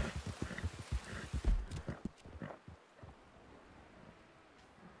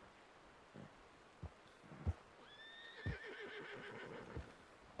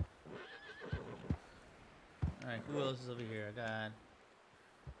 Alright, who else is over here? I got...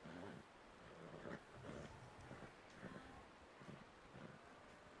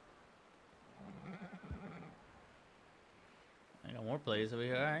 I got more players over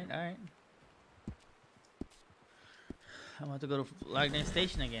here. Alright, alright. I'm about to go to Lagnan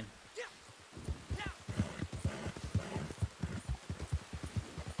Station again.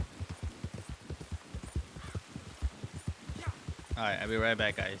 Alright, I'll be right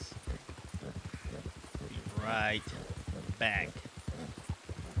back, guys. Be right back.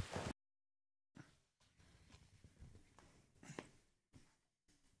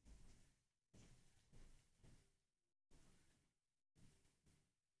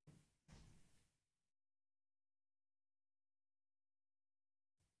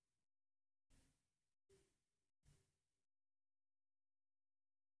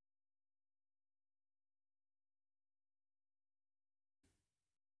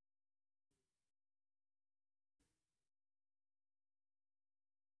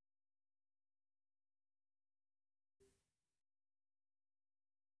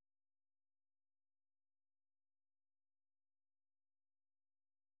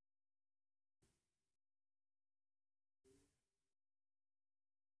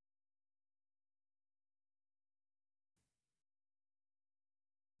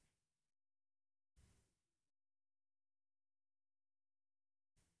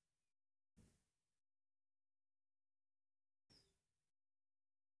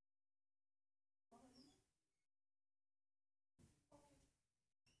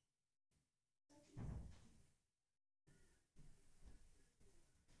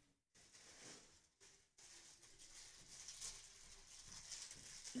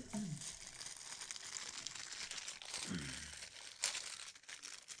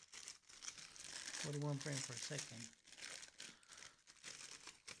 What do you want frame for a second?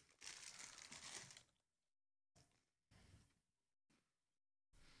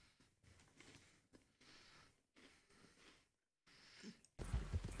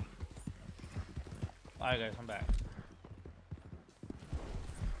 Alright guys, I'm back.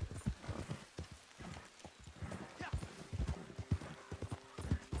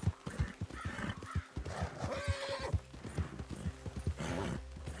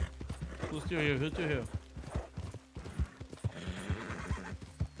 Who's still here? Who's still here?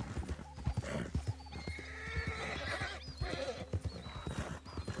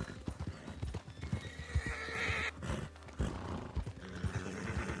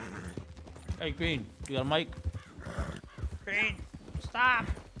 Hey, Green, you got a mic? Green, stop!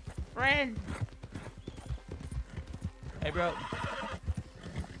 Friend! Hey, bro.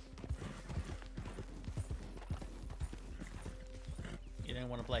 You didn't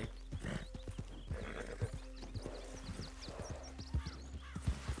want to play.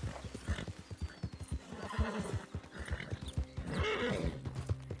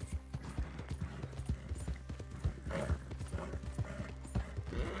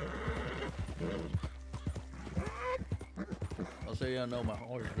 So you don't know, my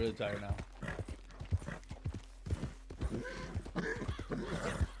horse is really tired now.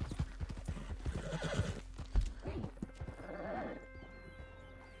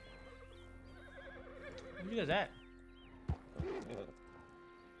 Where you guys at?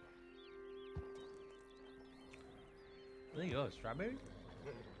 There you go, strawberry?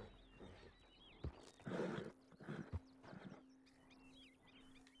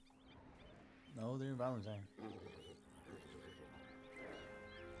 No, they're in Valentine.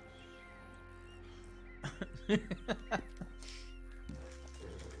 I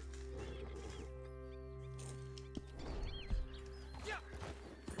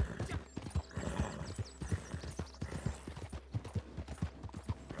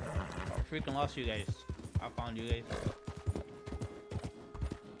freaking lost you guys. I found you guys.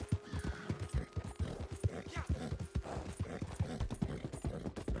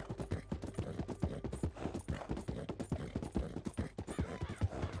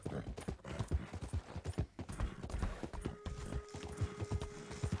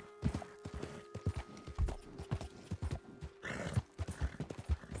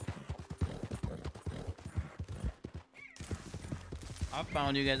 I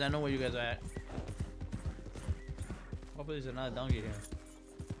found you guys. I know where you guys are at. Hopefully there's another donkey here.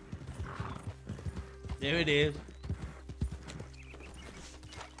 There it is.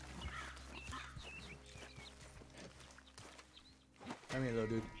 Come here, little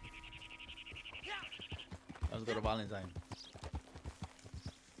dude. Let's go to Valentine.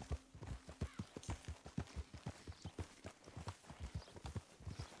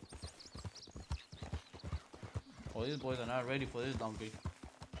 Oh, these boys are not ready for this donkey.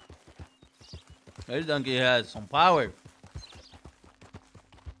 This donkey has some power.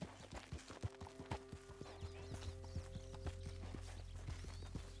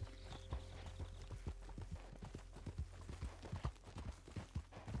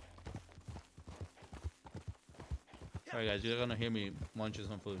 Alright guys, you're gonna hear me munching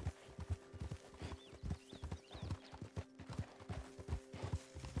some food.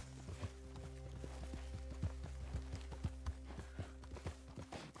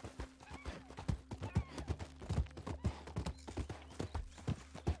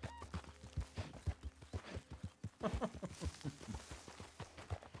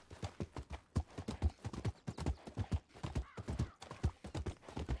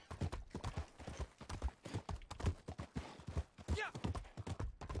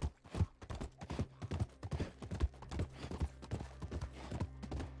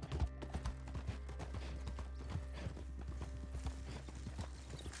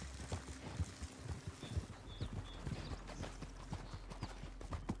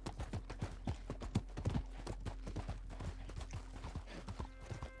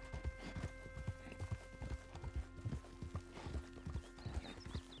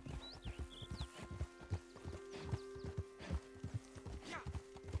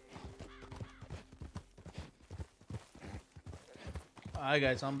 Alright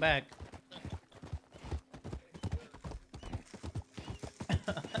guys, I'm back.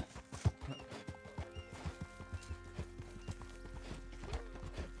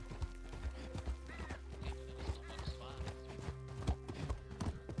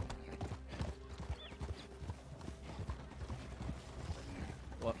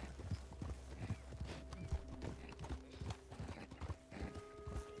 What?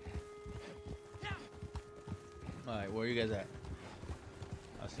 Alright, where are you guys at?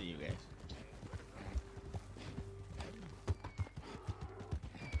 I'll see you guys.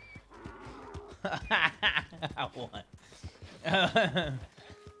 I won.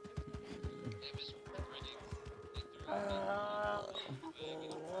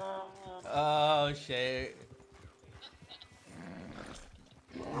 Oh shit.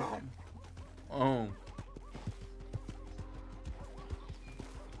 Oh.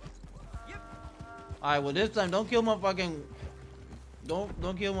 Alright, well this time don't kill my fucking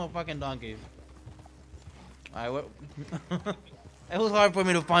don't kill my fucking donkey. Alright, what it was hard for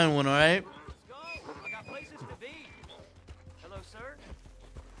me to find one, alright? Let's go. I got places to be. Hello, sir.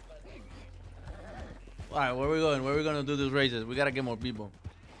 Alright, where we going? Where we gonna do these races? We gotta get more people.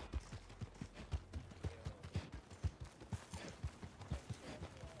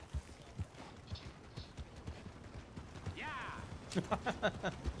 Yeah.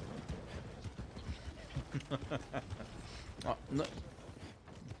 Oh, no.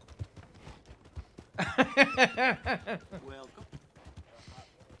 Welcome.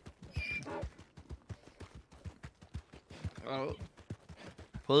 Oh.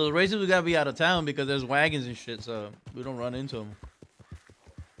 For the races, we gotta be out of town because there's wagons and shit, so we don't run into them.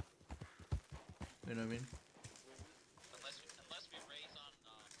 You know what I mean? Unless we race on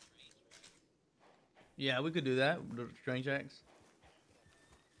trains, right? Yeah, we could do that. The train tracks.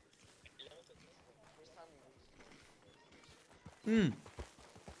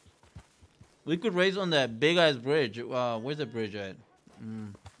 We could race on that big ass bridge. Where's the bridge at? You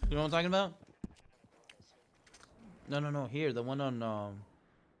know what I'm talking about? No. Here, the one on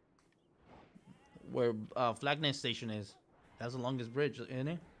where Flagnet Station is. That's the longest bridge, isn't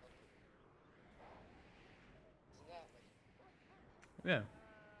it? Yeah.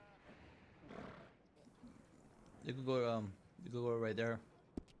 You could go right there.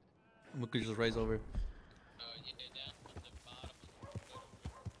 We could just race over. You did that from the bottom.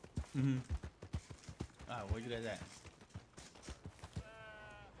 Alright, where you guys at?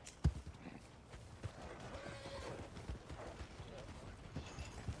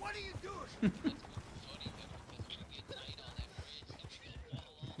 What are you doing? It's funny though, because we can get tight on that bridge and we go all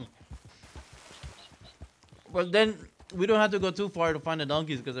along. Well, then we don't have to go too far to find the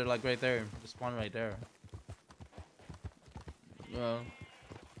donkeys because they're like right there. They spawn right there. Well,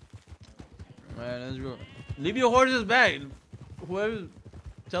 man, that's real. Leave your horses back. Whoever,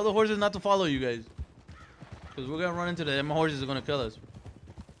 tell the horses not to follow you guys. Cause we're gonna run into them horses are gonna kill us.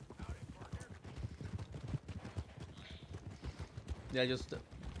 Yeah, just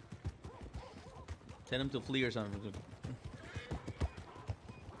tell them to flee or something.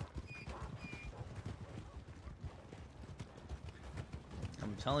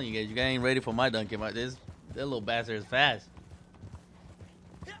 I'm telling you guys, you guys ain't ready for my donkey. That little bastard is fast.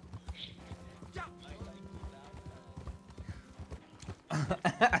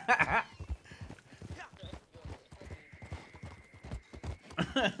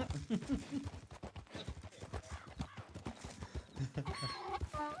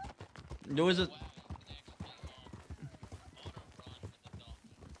 There was a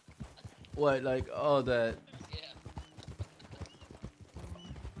what like oh that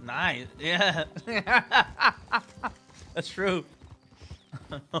nice yeah that's true.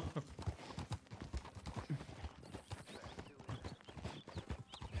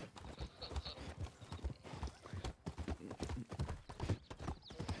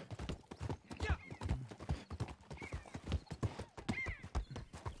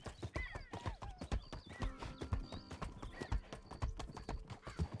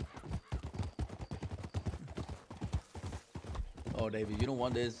 Oh, David, you don't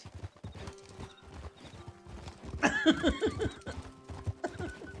want this.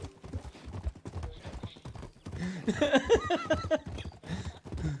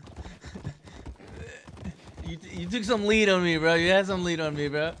 You took some lead on me, bro. You had some lead on me,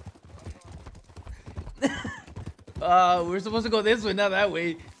 bro. We're supposed to go this way, not that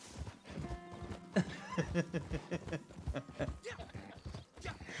way.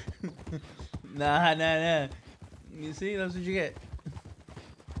 Nah. You see, that's what you get.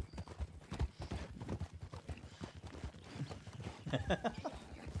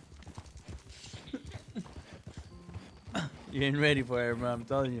 You ain't ready for it, bro. I'm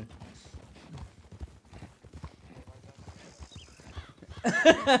telling you.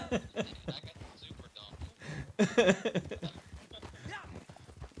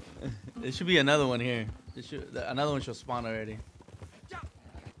 There should be another one here. Another one should spawn already.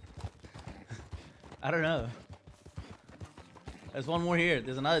 I don't know. There's one more here.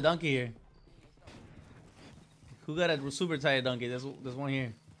 There's another donkey here. Who got a super tired donkey? There's one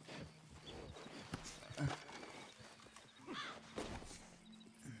here.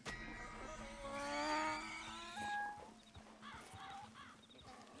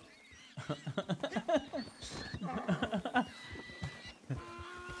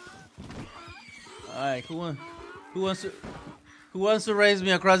 All right, who wants to race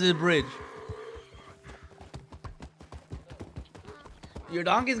me across this bridge? Your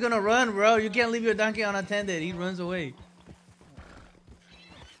donkey's gonna run, bro. You can't leave your donkey unattended. He runs away.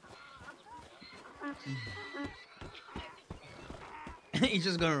 He's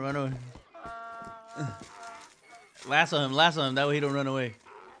just gonna run away. Lasso him. That way he don't run away.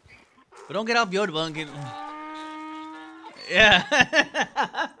 But don't get off your donkey. Yeah.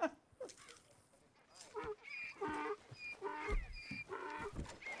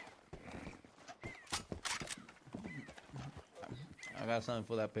 I got something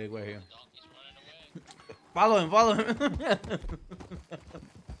for that pig right here. Follow him.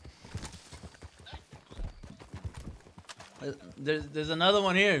 There's another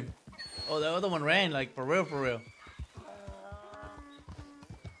one here. Oh, the other one ran, like, for real.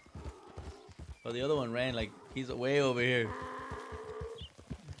 But the other one ran, like, he's way over here.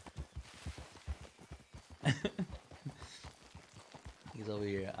 He's over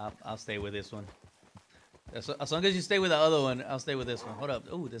here. I'll stay with this one. As long as you stay with the other one, I'll stay with this one. Hold up.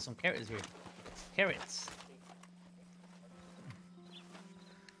 Oh, there's some carrots here. Carrots.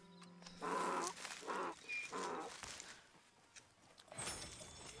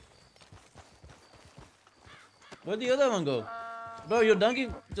 Where'd the other one go? Bro, your donkey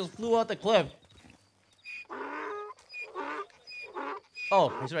just flew out the cliff. Oh,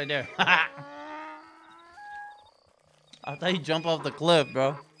 he's right there. I thought he jumped off the cliff,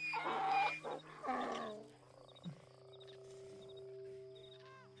 bro.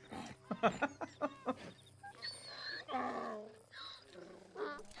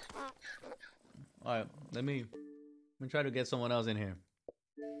 Alright, let me try to get someone else in here.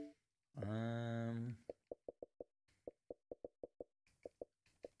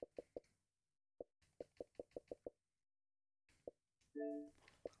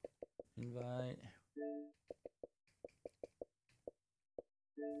 Invite.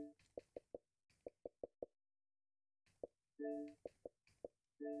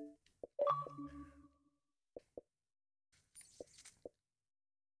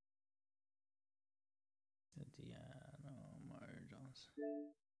 Diana Mar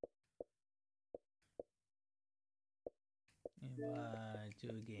Johnson. To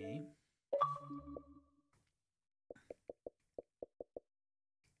a game.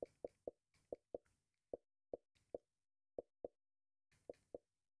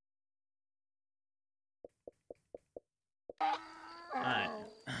 Alright.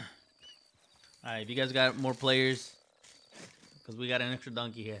 Alright, if you guys got more players, because we got an extra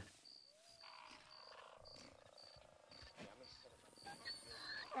donkey here.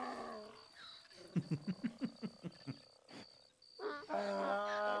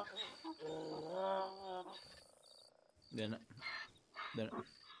 Then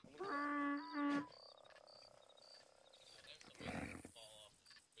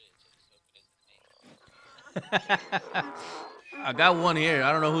I got one here.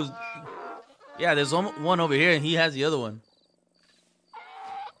 I don't know who's. Yeah, there's one over here, and he has the other one.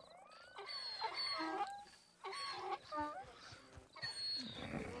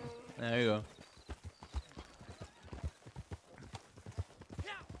 There you go.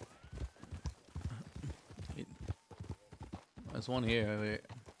 There's one here. Over here.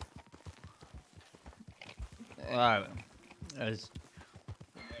 All right.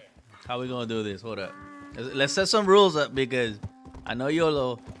 How we gonna do this? Hold up. Let's set some rules up because I know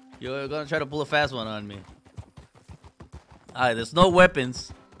you're gonna try to pull a fast one on me. All right. There's no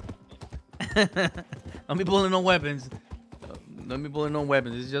weapons. Don't be pulling no weapons. Don't be pulling no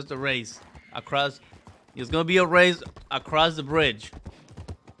weapons. It's just a race across. It's gonna be a race across the bridge.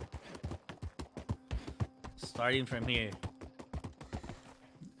 Starting from here.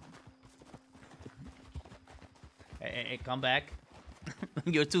 Hey, come back.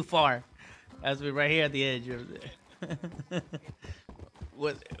 You're too far. As we're right here at the edge.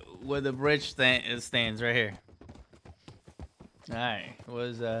 Where the bridge stands right here. Alright.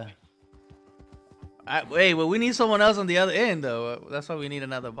 Wait, well, we need someone else on the other end, though. That's why we need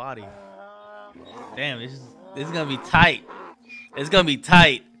another body. Damn, this is gonna be tight. It's gonna be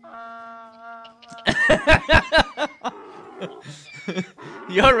tight.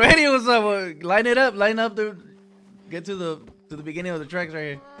 Y'all ready? What's up? Line it up. Line up. Get to the beginning of the tracks right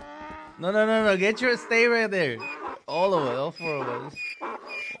here. No. Stay right there. All of us. All four of us.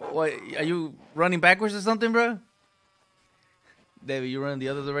 What? Are you running backwards or something, bro? David, you running the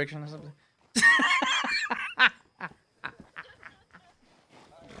other direction or something?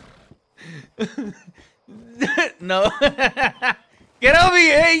 No. Get over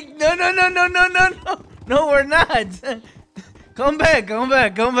here. Hey, no. No, we're not. Come back.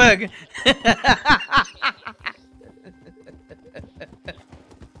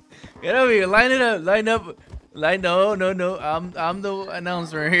 Get over here. Line it up. No. I'm the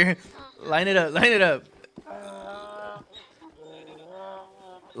announcer here. Line it up.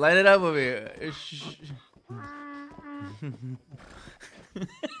 Line it up over here.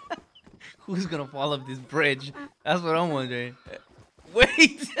 Who's gonna fall off this bridge? That's what I'm wondering.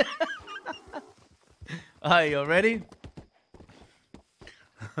 Wait. Alright, y'all ready?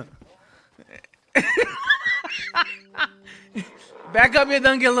 Back up your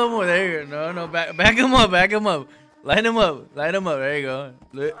donkey a little more. There you go. No, back him up. Line him up. There you go.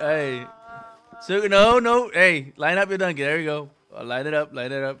 Hey. So, no. Hey, line up your donkey. There you go. Line it up.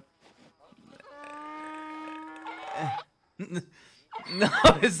 No,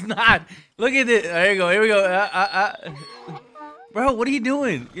 it's not. Look at it. There you go. Here we go. Bro, what are you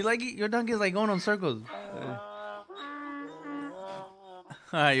doing? Your donkey is like going on circles.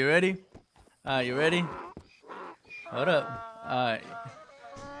 Alright, you ready? Hold up. Alright.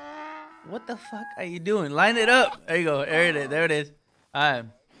 What the fuck are you doing? Line it up. There you go. There it is. Alright.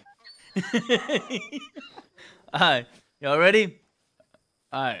 Alright. Y'all ready?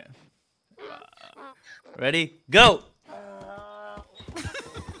 Alright. Ready? Go!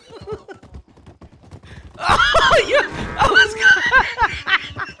 Oh, yeah! I was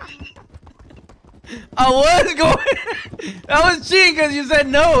going. I was cheating because you said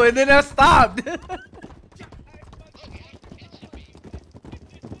no, and then I stopped.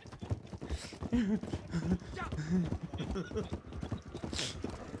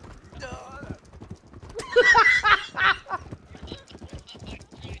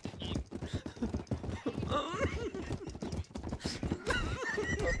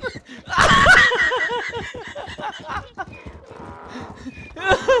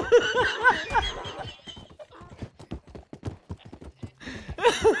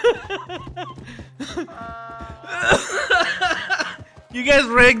 You guys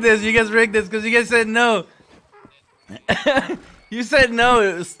rigged this because you guys said no. You said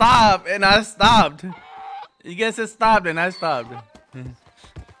no, stop, and I stopped. You guys said stop, and I stopped. Wait,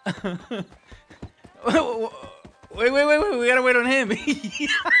 we gotta wait on him.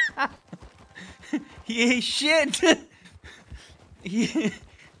 He ate shit.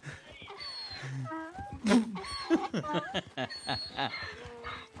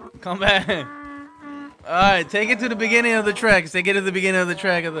 Come back. Alright, take it to the beginning of the track. Take it to the beginning of the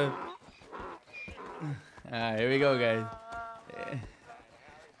track of the. Alright, here we go, guys.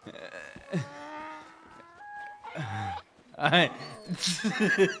 Alright.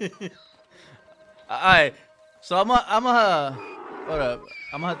 Alright. So I'm hold up.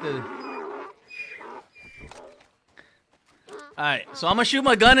 I'm gonna have to. Alright, so I'm gonna shoot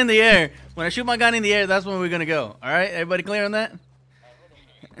my gun in the air. When I shoot my gun in the air, that's when we're gonna go. Alright, everybody clear on that?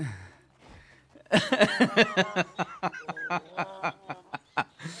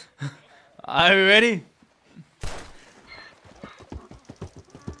 Are we ready?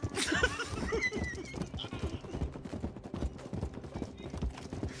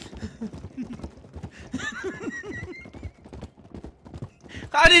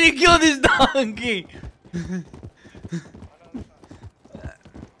 How did he kill this donkey?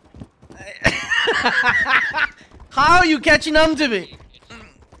 How are you catching on to me?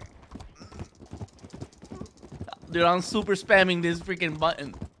 Dude, I'm super spamming this freaking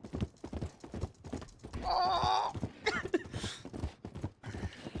button.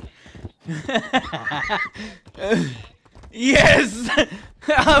 Yes!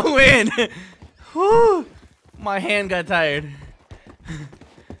 I win! Whew. My hand got tired.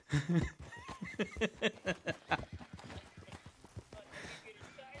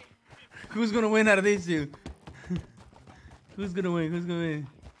 Who's gonna win out of these two? Who's gonna win? Who's gonna win?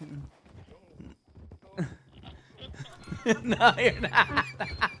 No, you're not.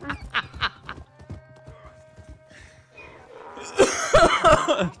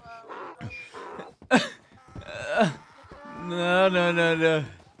 No.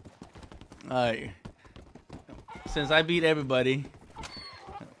 Alright. Since I beat everybody,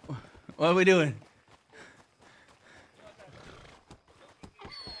 what are we doing?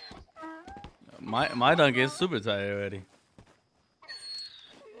 My donkey is super tired already.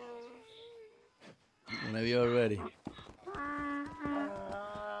 Whenever you're ready.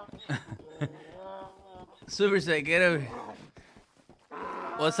 Super sick, get over.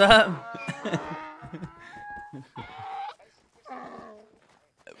 What's up?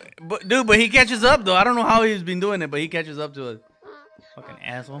 But he catches up though. I don't know how he's been doing it, but he catches up to us. Fucking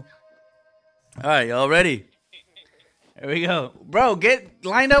asshole. Alright, y'all ready? Here we go. Bro, get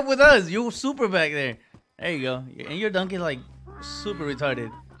lined up with us. You super back there. There you go. And your donkey like super retarded.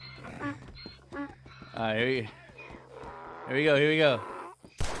 Alright, here we go.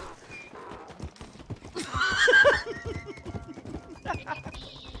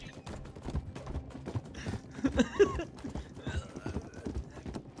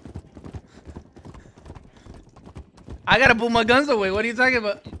 I gotta put my guns away. What are you talking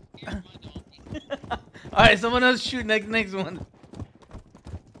about? Alright, someone else shoot next one.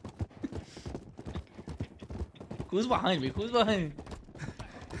 Who's behind me? Who's behind me?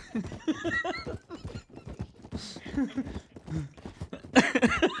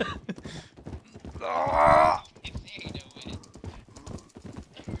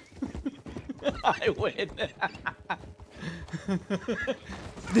 I win.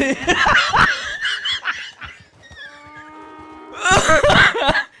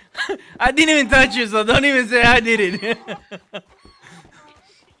 I didn't even touch you, so don't even say I did it.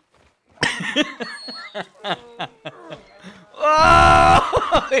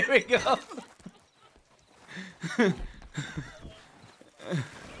 Oh, here we go.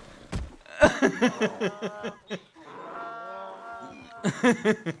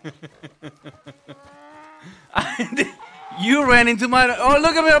 You ran into my. Oh,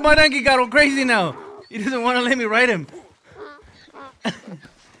 look at me! My donkey got all crazy now. He doesn't want to let me ride him.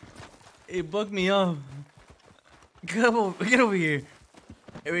 It bucked me off. Get over here.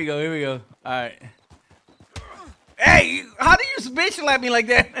 Here we go. All right. Hey, how do you bitch slap me like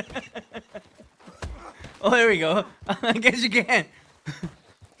that? Oh, there we go. I guess you can.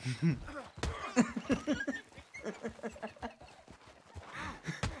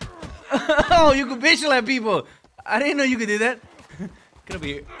 Oh, you can bitch slap people. I didn't know you could do that. Get over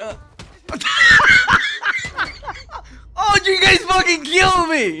here. Oh, you guys fucking killed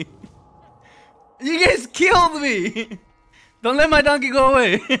me. You guys killed me. Don't let my donkey go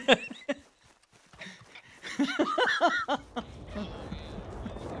away.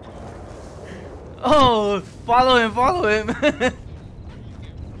 Oh, follow him. Follow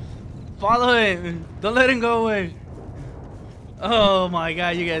him. Don't let him go away. Oh my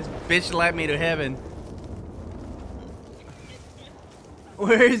god, you guys bitch slapped me to heaven.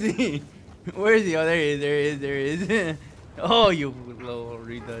 Where is he? Where is he? Oh, there he is. Oh, you little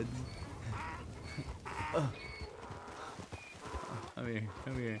retard. Come here.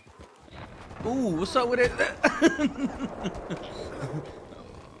 Come here. Ooh, what's up with it?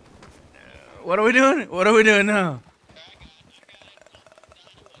 What are we doing? What are we doing now?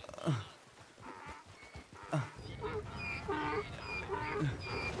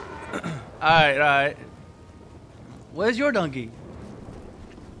 Alright, alright. Where's your donkey?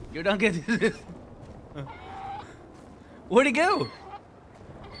 Your donkey is... Where'd he go?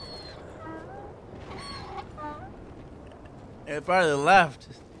 It probably left.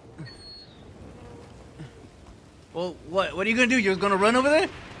 Well, what are you gonna do? You're just gonna run over there?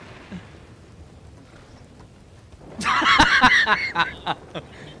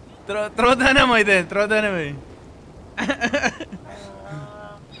 throw dynamite then. Throw dynamite.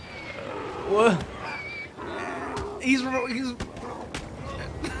 What? He's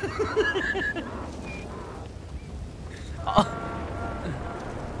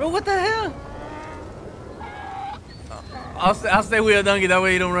Bro, what the hell? I'll stay with your donkey. That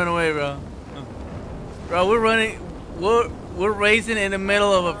way you don't run away, bro. Bro, we're running. We're racing in the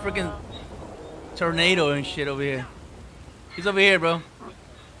middle of a freaking tornado and shit over here. He's over here, bro.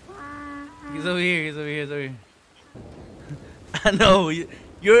 He's over here. He's over here. He's over here. I know.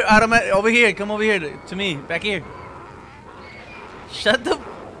 You're automatic. Over here. Come over here to me. Back here. Shut the.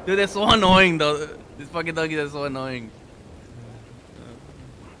 Dude, that's so annoying, though. This fucking donkey is so annoying.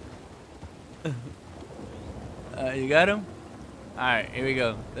 You got him? Alright, here we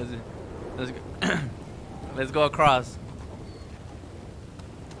go. Let's go. Let's go across.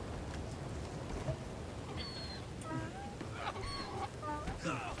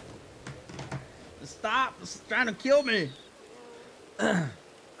 Stop! It's trying to kill me.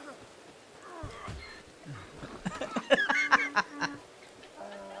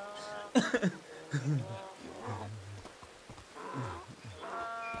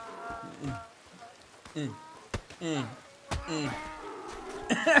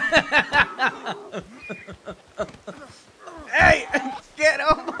 Hey! Get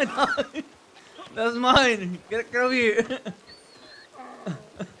off my dog! That's mine! Get over here!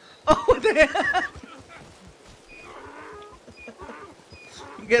 Oh, what the hell?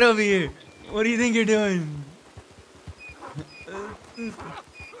 Get over here! What do you think you're doing?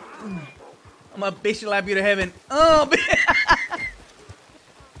 I'm gonna bitch slap you to heaven. Oh,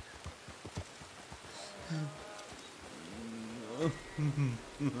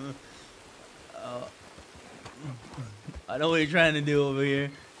 I know what you're trying to do over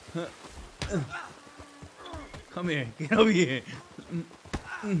here. Come here. Get over here.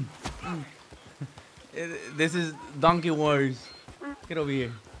 This is Donkey Wars. Get over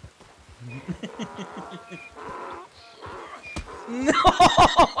here. No!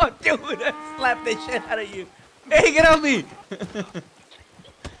 Dude, I slapped the shit out of you. Hey, get off me!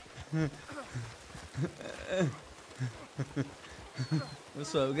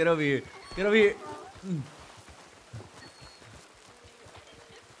 What's up? Get over here. Get over here.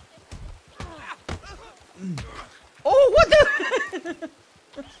 Oh, what the?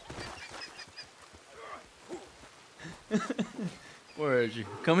 Where is you?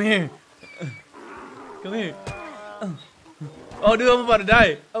 Come here. Come here. Oh, dude, I'm about to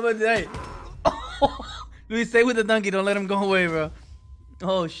die. I'm about to die. Oh, Luis, stay with the donkey. Don't let him go away, bro.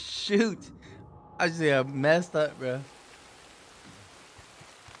 Oh, shoot. I just messed up, bro.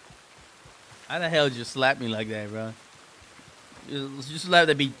 How the hell did you slap me like that, bro? You slapped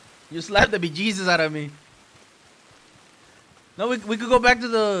the bejesus out of me. No, we could go back to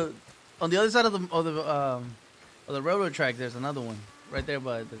the on the other side of the railroad track. There's another one right there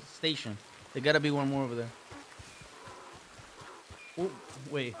by the station. There gotta be one more over there. Oh,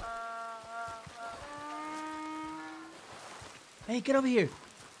 wait. Hey, get over here.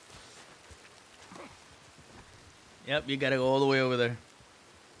 Yep, you gotta go all the way over there.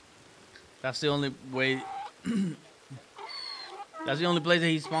 That's the only way. That's the only place that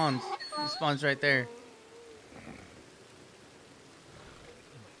he spawns. He spawns right there.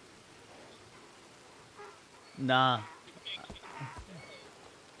 Nah.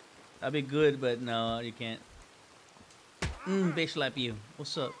 That'd be good, but no, you can't. Bitch slap you.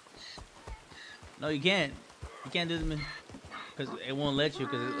 What's up? No, you can't. You can't do this, because it won't let you,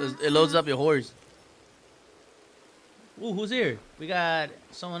 because it loads up your horse. Ooh, who's here? We got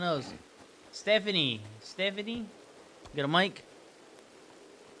someone else. Stephanie. Stephanie? Got a mic?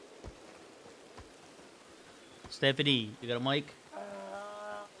 Stephanie, you got a mic?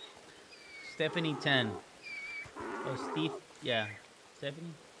 Stephanie 10. Oh, Steve. Yeah.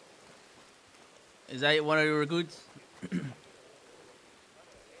 Stephanie? Is that one of your recruits?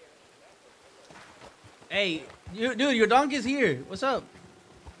 Hey, dude, your donkey's here. What's up?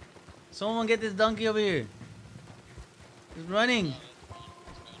 Someone get this donkey over here. He's running.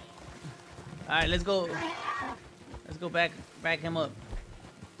 right, let's go. Let's go back him up.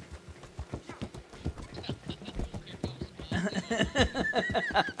 Here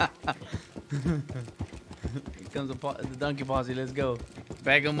comes the donkey posse. Let's go.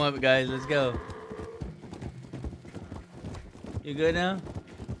 Back him up, guys. Let's go. You good now?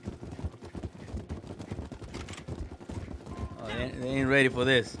 Oh, they ain't ready for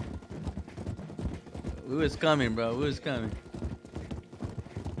this. We was coming, bro. We was coming.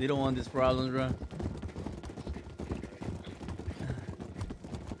 They don't want these problems, bro.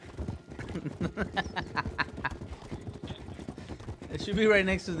 It should be right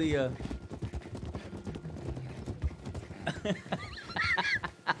next to the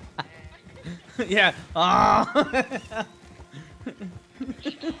yeah. Oh.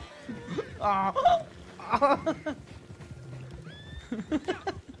 Oh.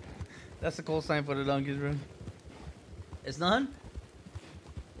 That's a call sign for the donkeys, bro. It's none?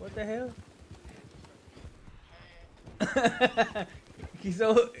 What the hell? He's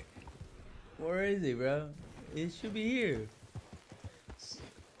so... Where is he, bro? It should be here.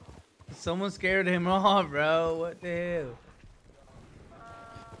 Someone scared him off, bro. What the hell?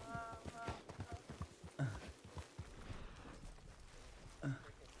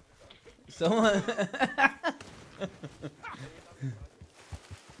 Someone...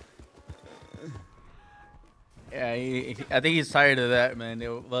 Yeah, I think he's tired of that, man. They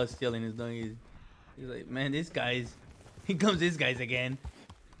were us stealing his donkeys. He's like, man, these guys. Here comes these guys again.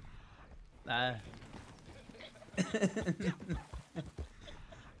 Nah.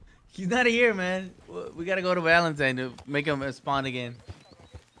 He's not here, man. We gotta go to Valentine to make him spawn again.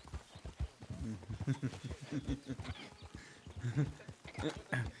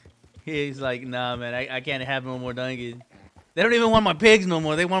 He's like, nah, man, I can't have no more donkeys. They don't even want my pigs no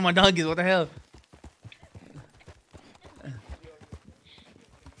more. They want my donkeys. What the hell?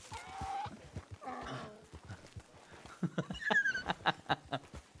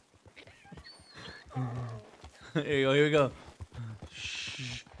 Here you go, here we go.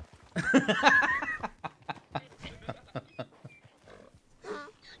 Shh.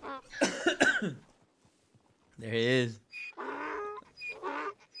 There he is.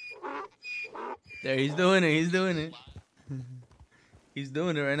 There, he's doing it, he's doing it. He's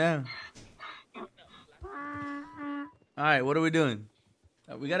doing it right now. Alright, what are we doing?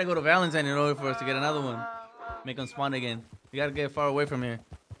 We gotta go to Valentine in order for us to get another one. Make them spawn again. We gotta get far away from here.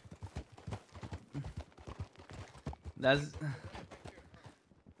 That's...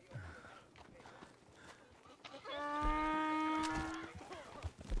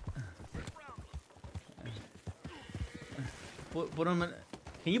 Put him in...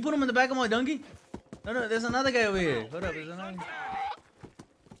 Can you put him in the back of my donkey? No, no, there's another guy over here. Hold up, there's another...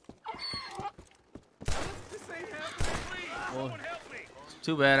 Oh, it's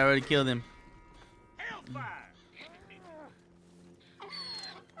too bad, I already killed him.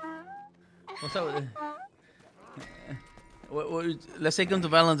 What's up with it? Let's take him to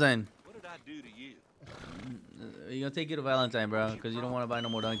Valentine. What did I do to you? You're gonna take you to Valentine, bro, because you don't want to buy no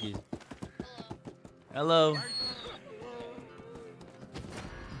more donkeys. Hello.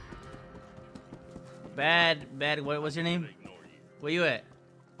 Bad, what's your name? Where you at?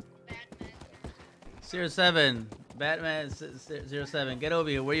 07. Batman 07. Get over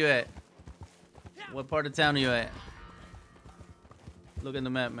here. Where you at? What part of town are you at? Look in the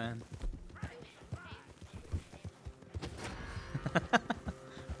map, man.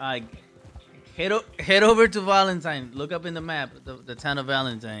 Alright. Head over to Valentine. Look up in the map, the town of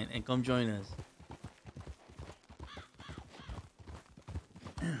Valentine, and come join us.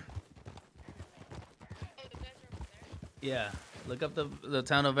 Yeah, look up the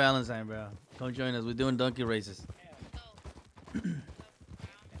town of Valentine, bro. Come join us. We're doing donkey races.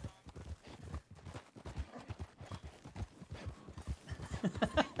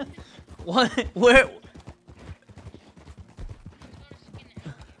 What? Where?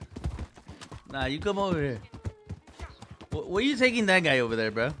 Nah, you come over here. Where are you taking that guy over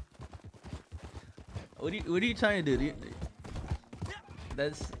there, bro? What are you trying to do?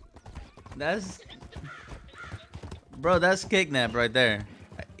 That's bro, that's kidnap right there.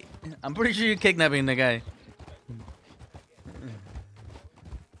 I'm pretty sure you're kidnapping the guy.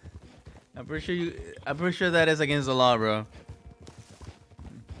 I'm pretty sure that is against the law, bro.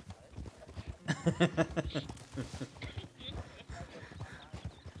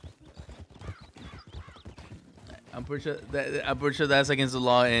 I'm pretty sure that's against the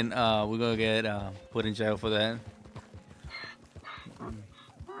law, and we're gonna get put in jail for that.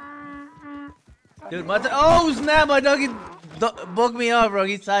 Dude, oh snap! My doggy bugged me off, bro.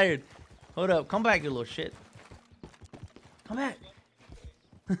 He's tired. Hold up, come back, you little shit. Come back.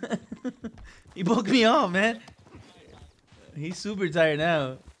 He broke me off, man. He's super tired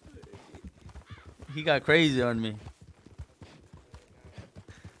now. He got crazy on me.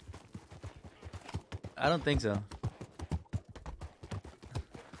 I don't think so.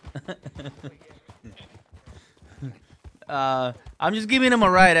 I'm just giving him a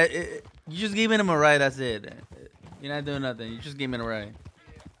ride. You just giving him a ride. That's it. You're not doing nothing. You're just giving him a ride.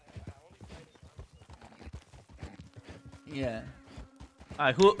 Yeah.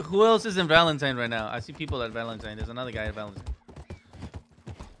 Alright, who else is in Valentine right now? I see people at Valentine. There's another guy at Valentine.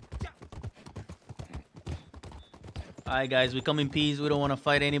 Alright guys, we come in peace. We don't want to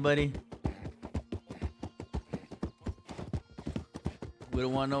fight anybody. We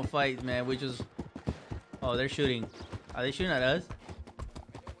don't want no fight, man. We just... Oh, they're shooting. Are they shooting at us?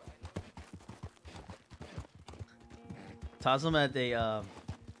 Toss them at the...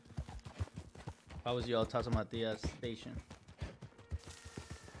 How was y'all? Toss them at the station.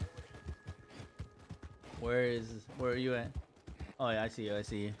 Where are you at? Oh yeah, I see you. I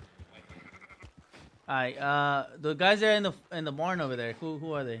see you. Alright, the guys there in the barn over there.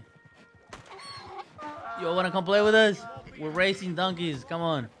 Who are they? You wanna come play with us? We're racing donkeys. Come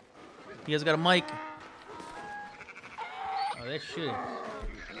on. You guys got a mic? Oh, they're shooting.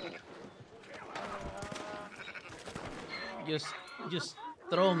 Just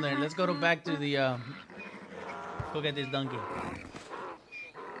throw them there. Let's go back to the go get this donkey.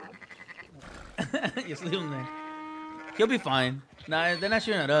 Just leave him there. He'll be fine. Nah, they're not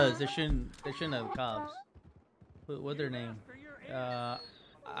shooting at us. They're shooting at the cops. What's their name? Awalo,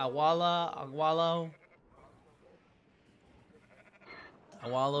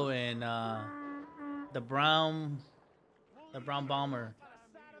 and the brown bomber.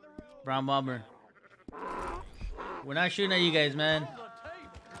 We're not shooting at you guys, man.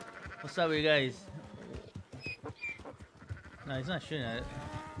 What's up with you guys? No, he's not shooting at it.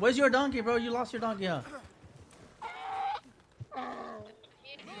 Where's your donkey, bro? You lost your donkey, huh?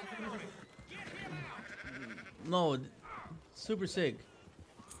 No, super sick.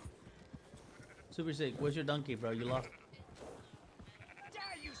 Super sick. Where's your donkey, bro? You lost.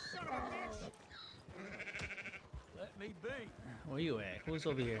 Let me be. Where you at? Who's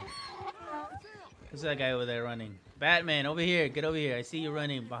over here? Who's that guy over there running? Batman, over here. Get over here. I see you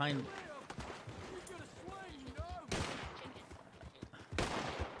running behind.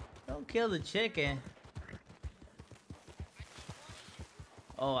 Don't kill the chicken.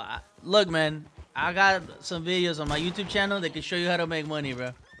 Oh, look, man. I got some videos on my YouTube channel that can show you how to make money,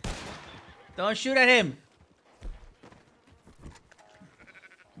 bro. Don't shoot at him.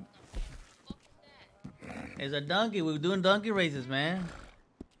 It's a donkey. We're doing donkey races, man.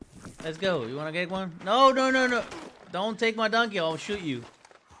 Let's go. You want to get one? No. Don't take my donkey. I'll shoot you.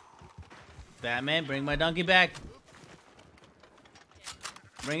 Batman, bring my donkey back.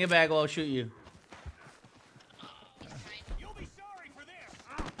 Bring it back or I'll shoot you. You'll be sorry for this.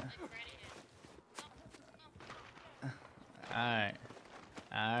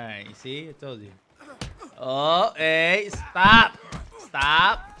 Alright, you see? I told you. Oh, hey, stop!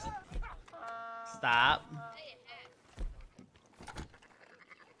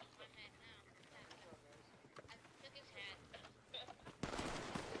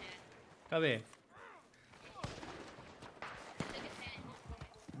 Come here.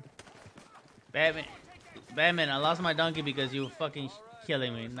 Batman, I lost my donkey because you were fucking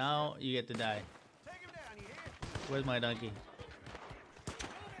killing me. Now you get to die. Where's my donkey?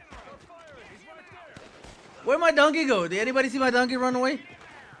 Where'd my donkey go? Did anybody see my donkey run away?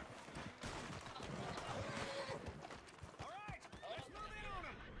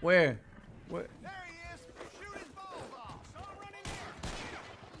 Where? There he is. Shoot his balls off. Saw him running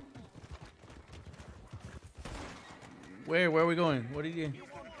there. Where are we going? What are you doing?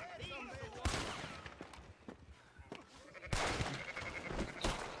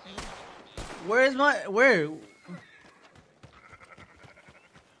 Where's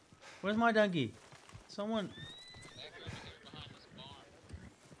my donkey? Someone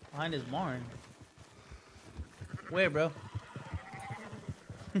behind his barn. Where, bro?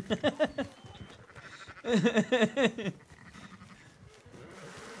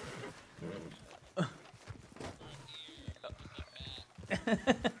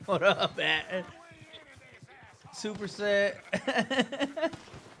 What up, Bat? Super set.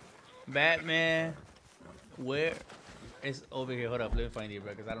 Batman. Where? It's over here. Hold up. Let me find you,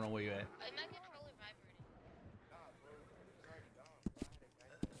 bro, because I don't know where you're at.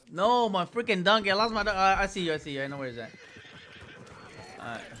 No, my freaking donkey. I lost my donkey. I see you. I know where it's at.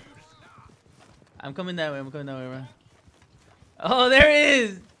 Alright. I'm coming that way, bro. Oh, there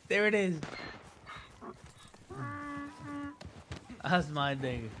it is. That's my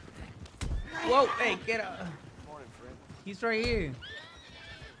thing. Whoa, hey, get out. He's right here.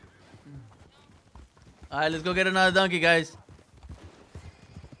 All right, let's go get another donkey, guys.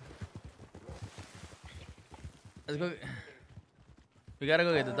 Let's go. We gotta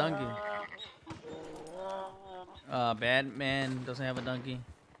go get the donkey. Batman doesn't have a donkey.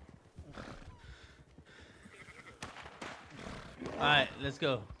 All right, let's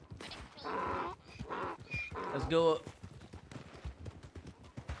go. Let's go.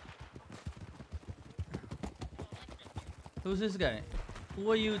 Who's this guy?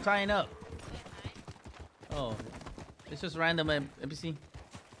 Who are you tying up? Oh, it's just random NPC.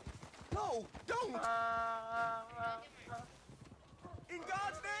 No, don't! In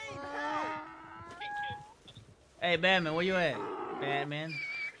God's name, help! Hey, Batman, where you at? Batman.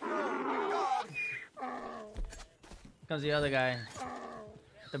 God! Comes the other guy.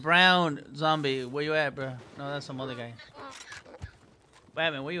 The brown zombie. Where you at, bro? No, that's some other guy.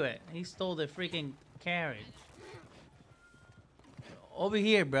 Batman, where you at? He stole the freaking carriage. Over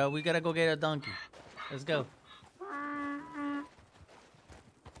here, bro. We gotta go get a donkey. Let's go.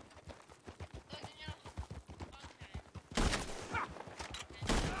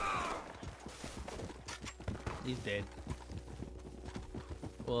 He's dead.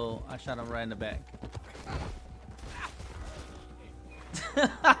 Well, I shot him right in the back.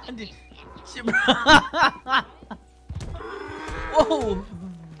 Shit, bro. Whoa!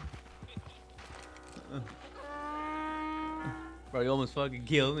 Bro, you almost fucking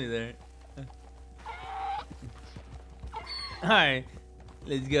killed me there. Alright,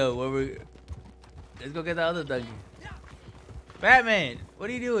 let's go. Let's go get the other donkey. Batman, what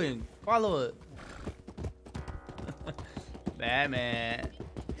are you doing? Follow it. Batman.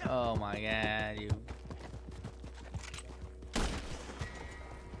 Oh my god, you.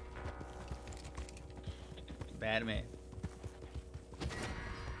 Batman.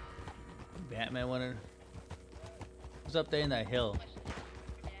 Batman wanted. Who's up there in that hill?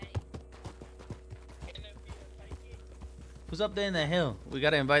 Who's up there in that hill? We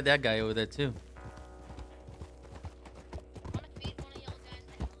gotta invite that guy over there too.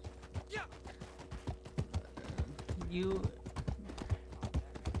 You.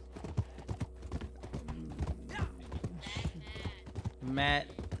 Matt.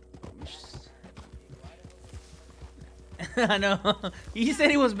 I know. He said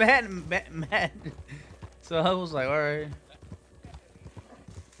he was mad. So I was like, alright.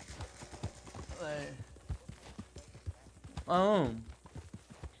 Oh.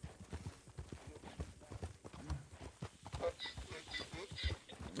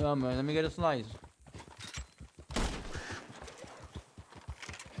 Oh man, let me get a slice.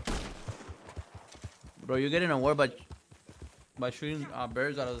 Bro, you're getting a award by shooting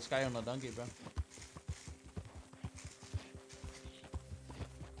birds out of the sky on a donkey, bro.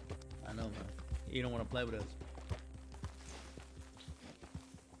 I know, man. You don't want to play with us.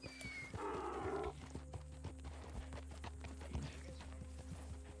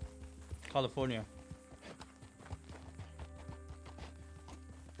 California.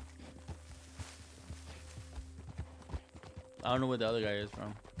 I don't know where the other guy is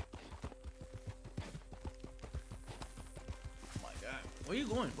from. Oh my god. Where you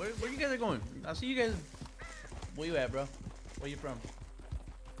going? Where you guys are going? I see you guys. Where you at, bro? Where you from?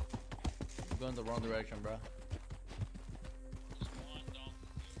 You're going the wrong direction, bro.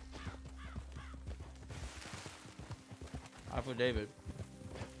 I for David.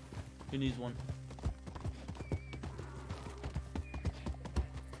 He needs one.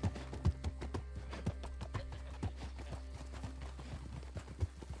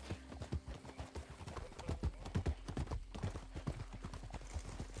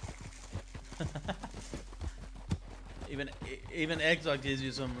 Even Xbox gives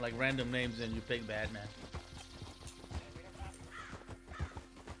you some like random names and you pick Batman.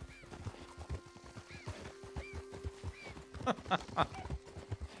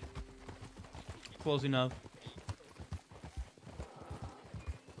 Close enough.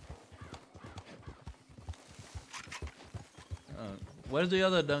 Where's the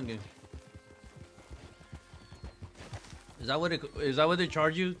other Duncan? Is that what they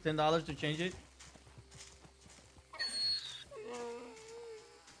charge you? $10 to change it?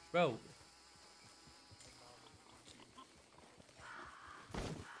 Bro.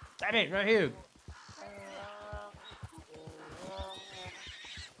 Damn it, right here.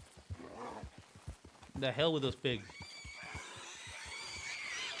 The hell with those pigs.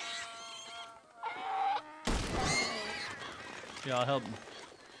 Yeah, I'll help.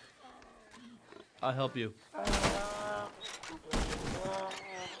 I'll help you.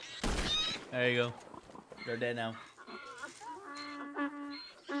 There you go. They're dead now.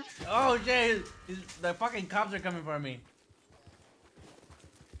 Oh shit! The fucking cops are coming for me.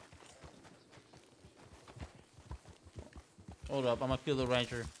 Hold up, I'm gonna kill the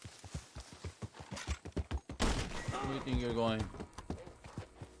rancher. Where do you think you're going?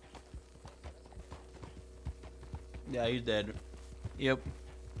 Yeah, he's dead. Yep.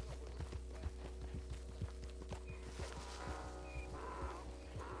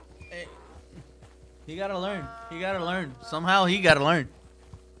 Hey, he gotta learn. He gotta learn. Somehow he gotta learn.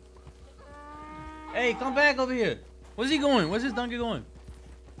 Hey, come back over here. Where's he going? Where's his donkey going?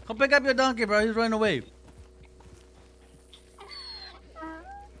 Come pick up your donkey, bro. He's running away.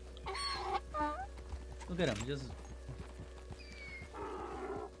 Look at him. Just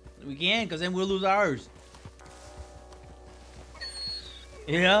we can't, cause then we'll lose ours.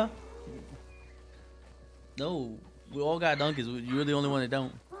 Yeah. No, we all got donkeys. You're the only one that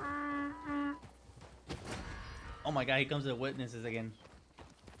don't. Oh my god, here comes the witnesses again.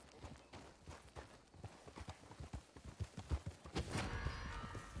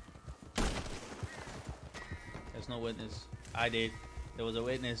 There's no witness. I did. There was a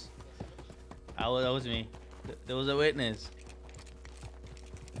witness. That was me. There was a witness.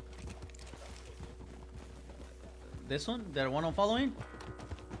 This one? That one I'm following?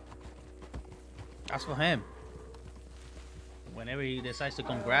 That's for him. Whenever he decides to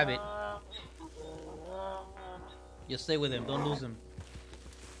come grab it, just stay with him. Don't lose him.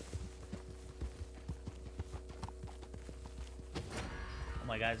 Oh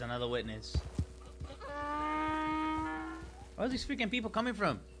my god, it's another witness. Where are these freaking people coming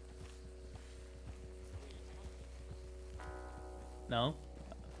from? No.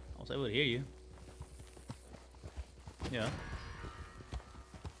 I was able to hear you. Yeah.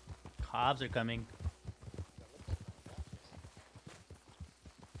 Cops are coming.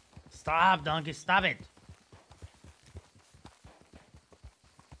 Stop, donkey, stop it.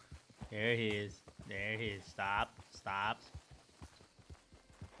 There he is. There he is. Stop. Stop.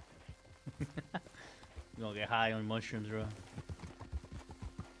 You're gonna get high on mushrooms, bro.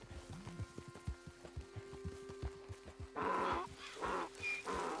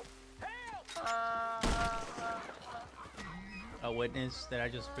 A witness that I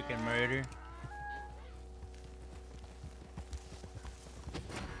just freaking murdered.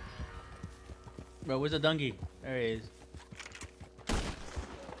 Bro, where's the donkey? There he is.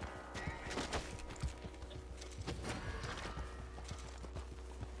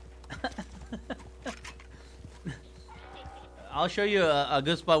 I'll show you a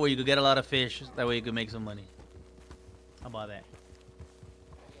good spot where you could get a lot of fish. That way you could make some money. How about that?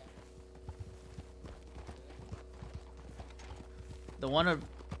 The one of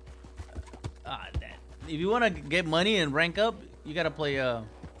if you want to get money and rank up, you gotta play. You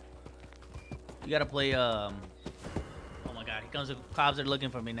gotta play. Oh my god, here comes the cops are looking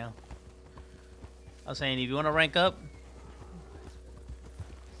for me now. I was saying, if you want to rank up,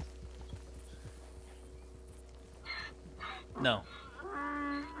 no.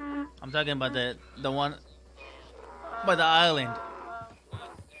 I'm talking about the one by the island.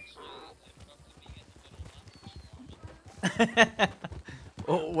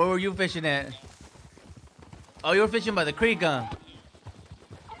 Oh, where were you fishing at? Oh, you were fishing by the creek, huh?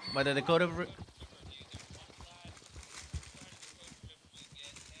 By the Dakota River.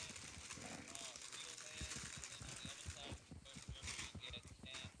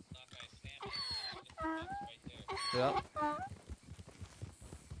 Yep.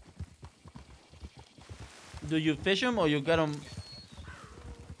 Do you fish them or you get them?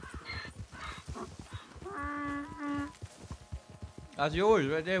 That's yours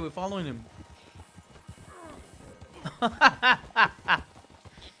right there. We're following him.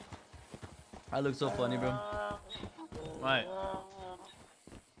 I look so funny, bro. Right.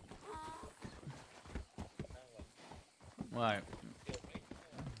 Right.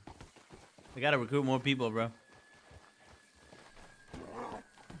 We gotta recruit more people, bro.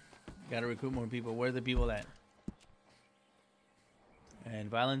 Gotta recruit more people. Where are the people at?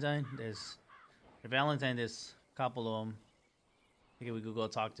 And Valentine, there's a couple of them. I think we could go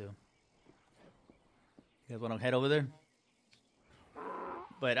talk to. You guys want to head over there?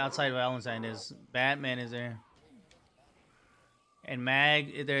 But outside Valentine, there's Batman is there, and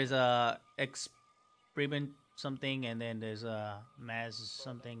Mag. There's a experiment something, and then there's a Maz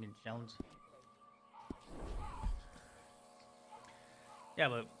something and Jones. Yeah,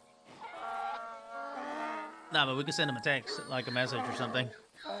 but nah, but we could send him a text, like a message or something.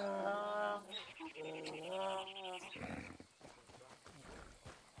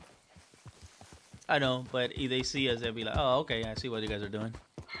 I know, but if they see us, they'll be like, "Oh, okay, I see what you guys are doing."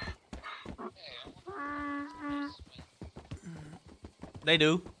 They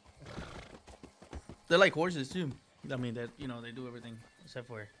do. They're like horses too. I mean, that they do everything except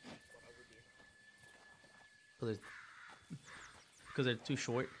for because they're too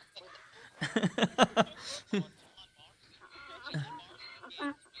short.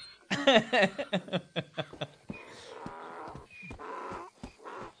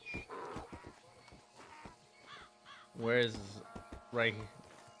 Where is right?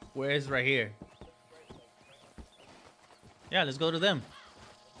 Where is right here? Yeah, let's go to them.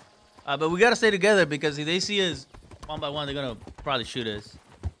 But we gotta stay together because if they see us one by one, they're gonna probably shoot us.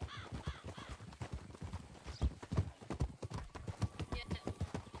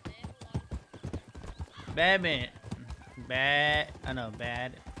 Batman. I know,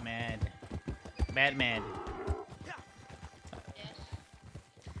 Batman. Yes.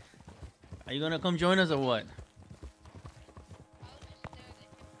 Are you gonna come join us or what?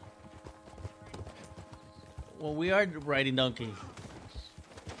 Well, we are riding donkeys.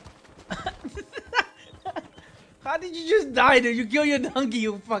 How did you just die? Did you kill your donkey,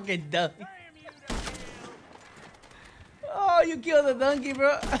 you fucking dumb? Oh, you killed the donkey,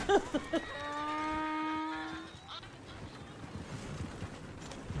 bro.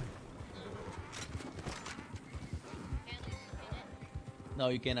 No,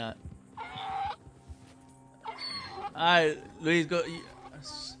 you cannot. Alright, Luis, go.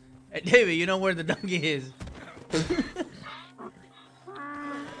 Hey, David, you know where the donkey is.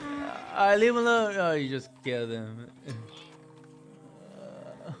 Alright, leave him alone. Oh, you just killed him.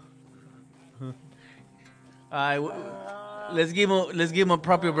 Alright, let's give him a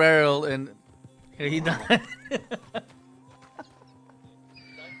proper burial, and here he died.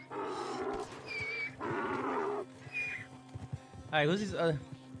 Alright, who's this other?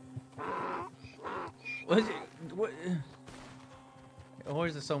 What's it? What? A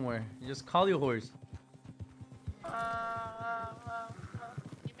horse is somewhere. Just call your horse. Get my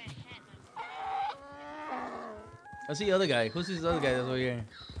hat now. I see the other guy. Who's this other guy that's over here?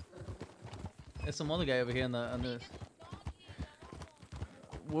 There's some other guy over here on this.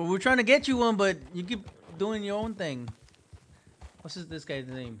 Well, we're trying to get you one, but you keep doing your own thing. What's this guy's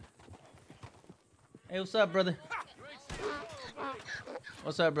name? Hey, what's up, brother?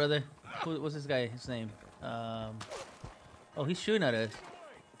 What's up, brother? What's this guy? His name? Oh, he's shooting at us.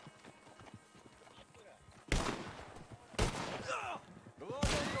 Go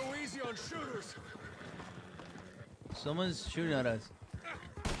easy on shooters. Someone's shooting at us.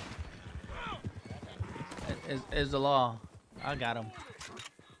 It's the law. I got him.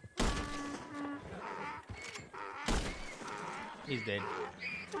 He's dead.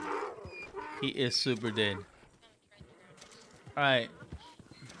 He is super dead. Alright.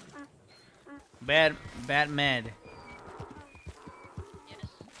 Bad mad. Yes.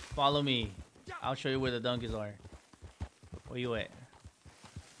 Follow me. I'll show you where the donkeys are. Where you at?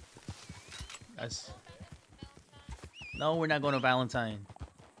 That's... No, we're not going to Valentine.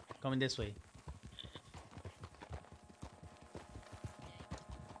 Coming this way.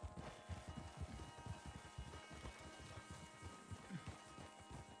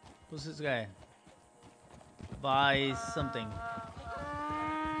 Who's this guy? Buy something.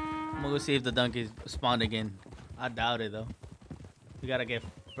 I'm gonna go see if the donkeys spawned again. I doubt it though. We gotta get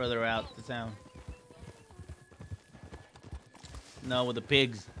further out the town. No, with the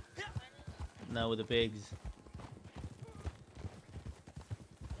pigs. No, with the pigs.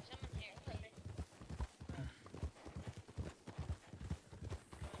 Someone here.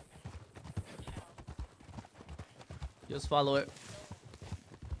 Just follow it.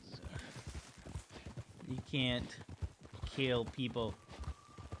 You can't kill people.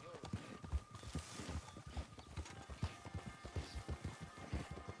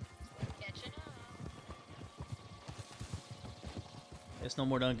 Catching up. There's no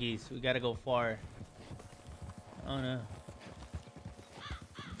more donkeys. We gotta go far. Oh no.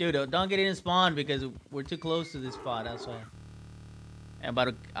 Dude, don't get in spawn because we're too close to this spot. That's why. And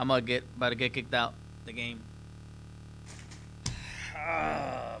I'm about to get kicked out the game.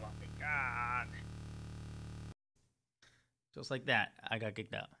 Oh my god. Just like that, I got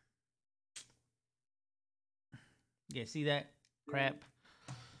kicked out. Yeah, see that? Crap.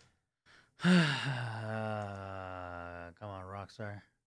 Come on, Rockstar.